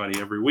welcome everybody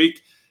every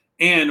week.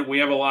 And we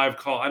have a live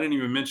call. I didn't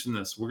even mention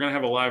this. We're going to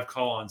have a live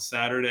call on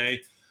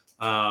Saturday.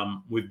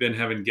 We've been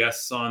having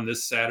guests on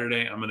this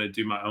Saturday. I'm going to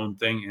do my own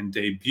thing and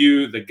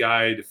debut the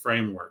guide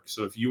framework.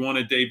 So if you want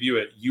to debut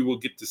it, you will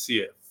get to see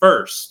it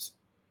first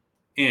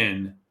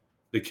in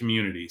the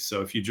community.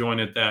 So if you join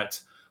at that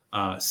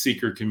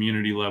seeker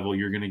community level,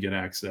 you're going to get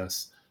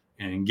access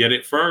and get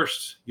it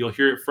first. You'll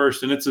hear it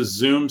first. And it's a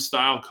Zoom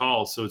style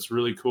call. So it's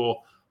really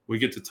cool. We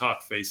get to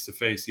talk face to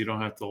face. You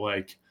don't have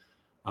to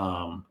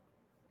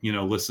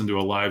listen to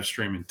a live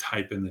stream and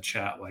type in the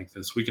chat like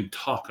this. We can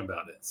talk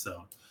about it.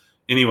 So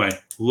anyway,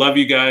 love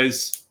you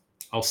guys.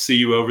 I'll see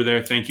you over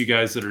there. Thank you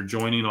guys that are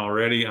joining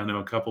already. I know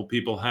a couple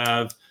people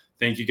have.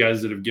 Thank you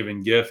guys that have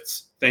given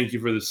gifts. Thank you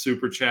for the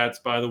super chats.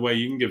 By the way,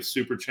 you can give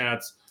super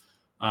chats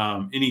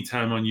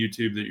anytime on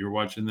YouTube that you're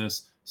watching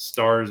this.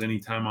 stars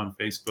anytime on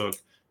Facebook.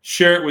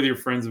 Share it with your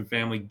friends and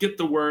family. Get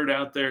the word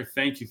out there.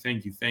 Thank you,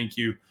 thank you, thank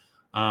you.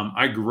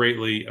 I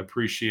greatly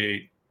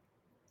appreciate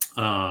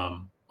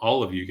all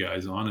of you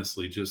guys,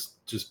 honestly,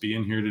 just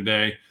being here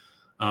today.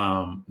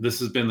 This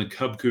has been the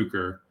Cub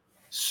Cooker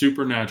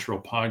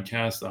Supernatural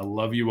Podcast. I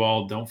love you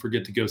all. Don't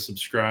forget to go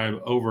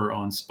subscribe over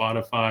on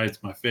Spotify.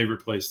 It's my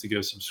favorite place to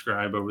go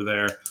subscribe over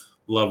there.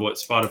 Love what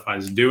Spotify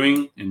is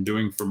doing and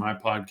doing for my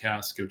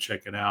podcast. Go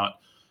check it out.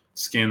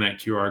 Scan that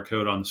QR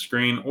code on the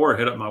screen or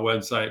hit up my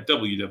website,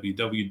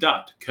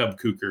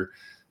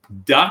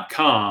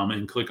 www.cubcooker.com,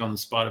 and click on the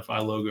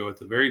Spotify logo at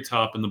the very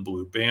top in the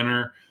blue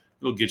banner.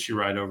 It'll get you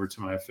right over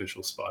to my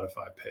official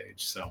Spotify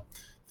page. So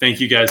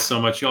thank you guys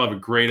so much. Y'all have a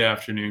great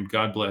afternoon.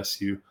 God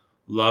bless you.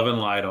 Love and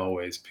light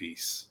always.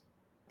 Peace.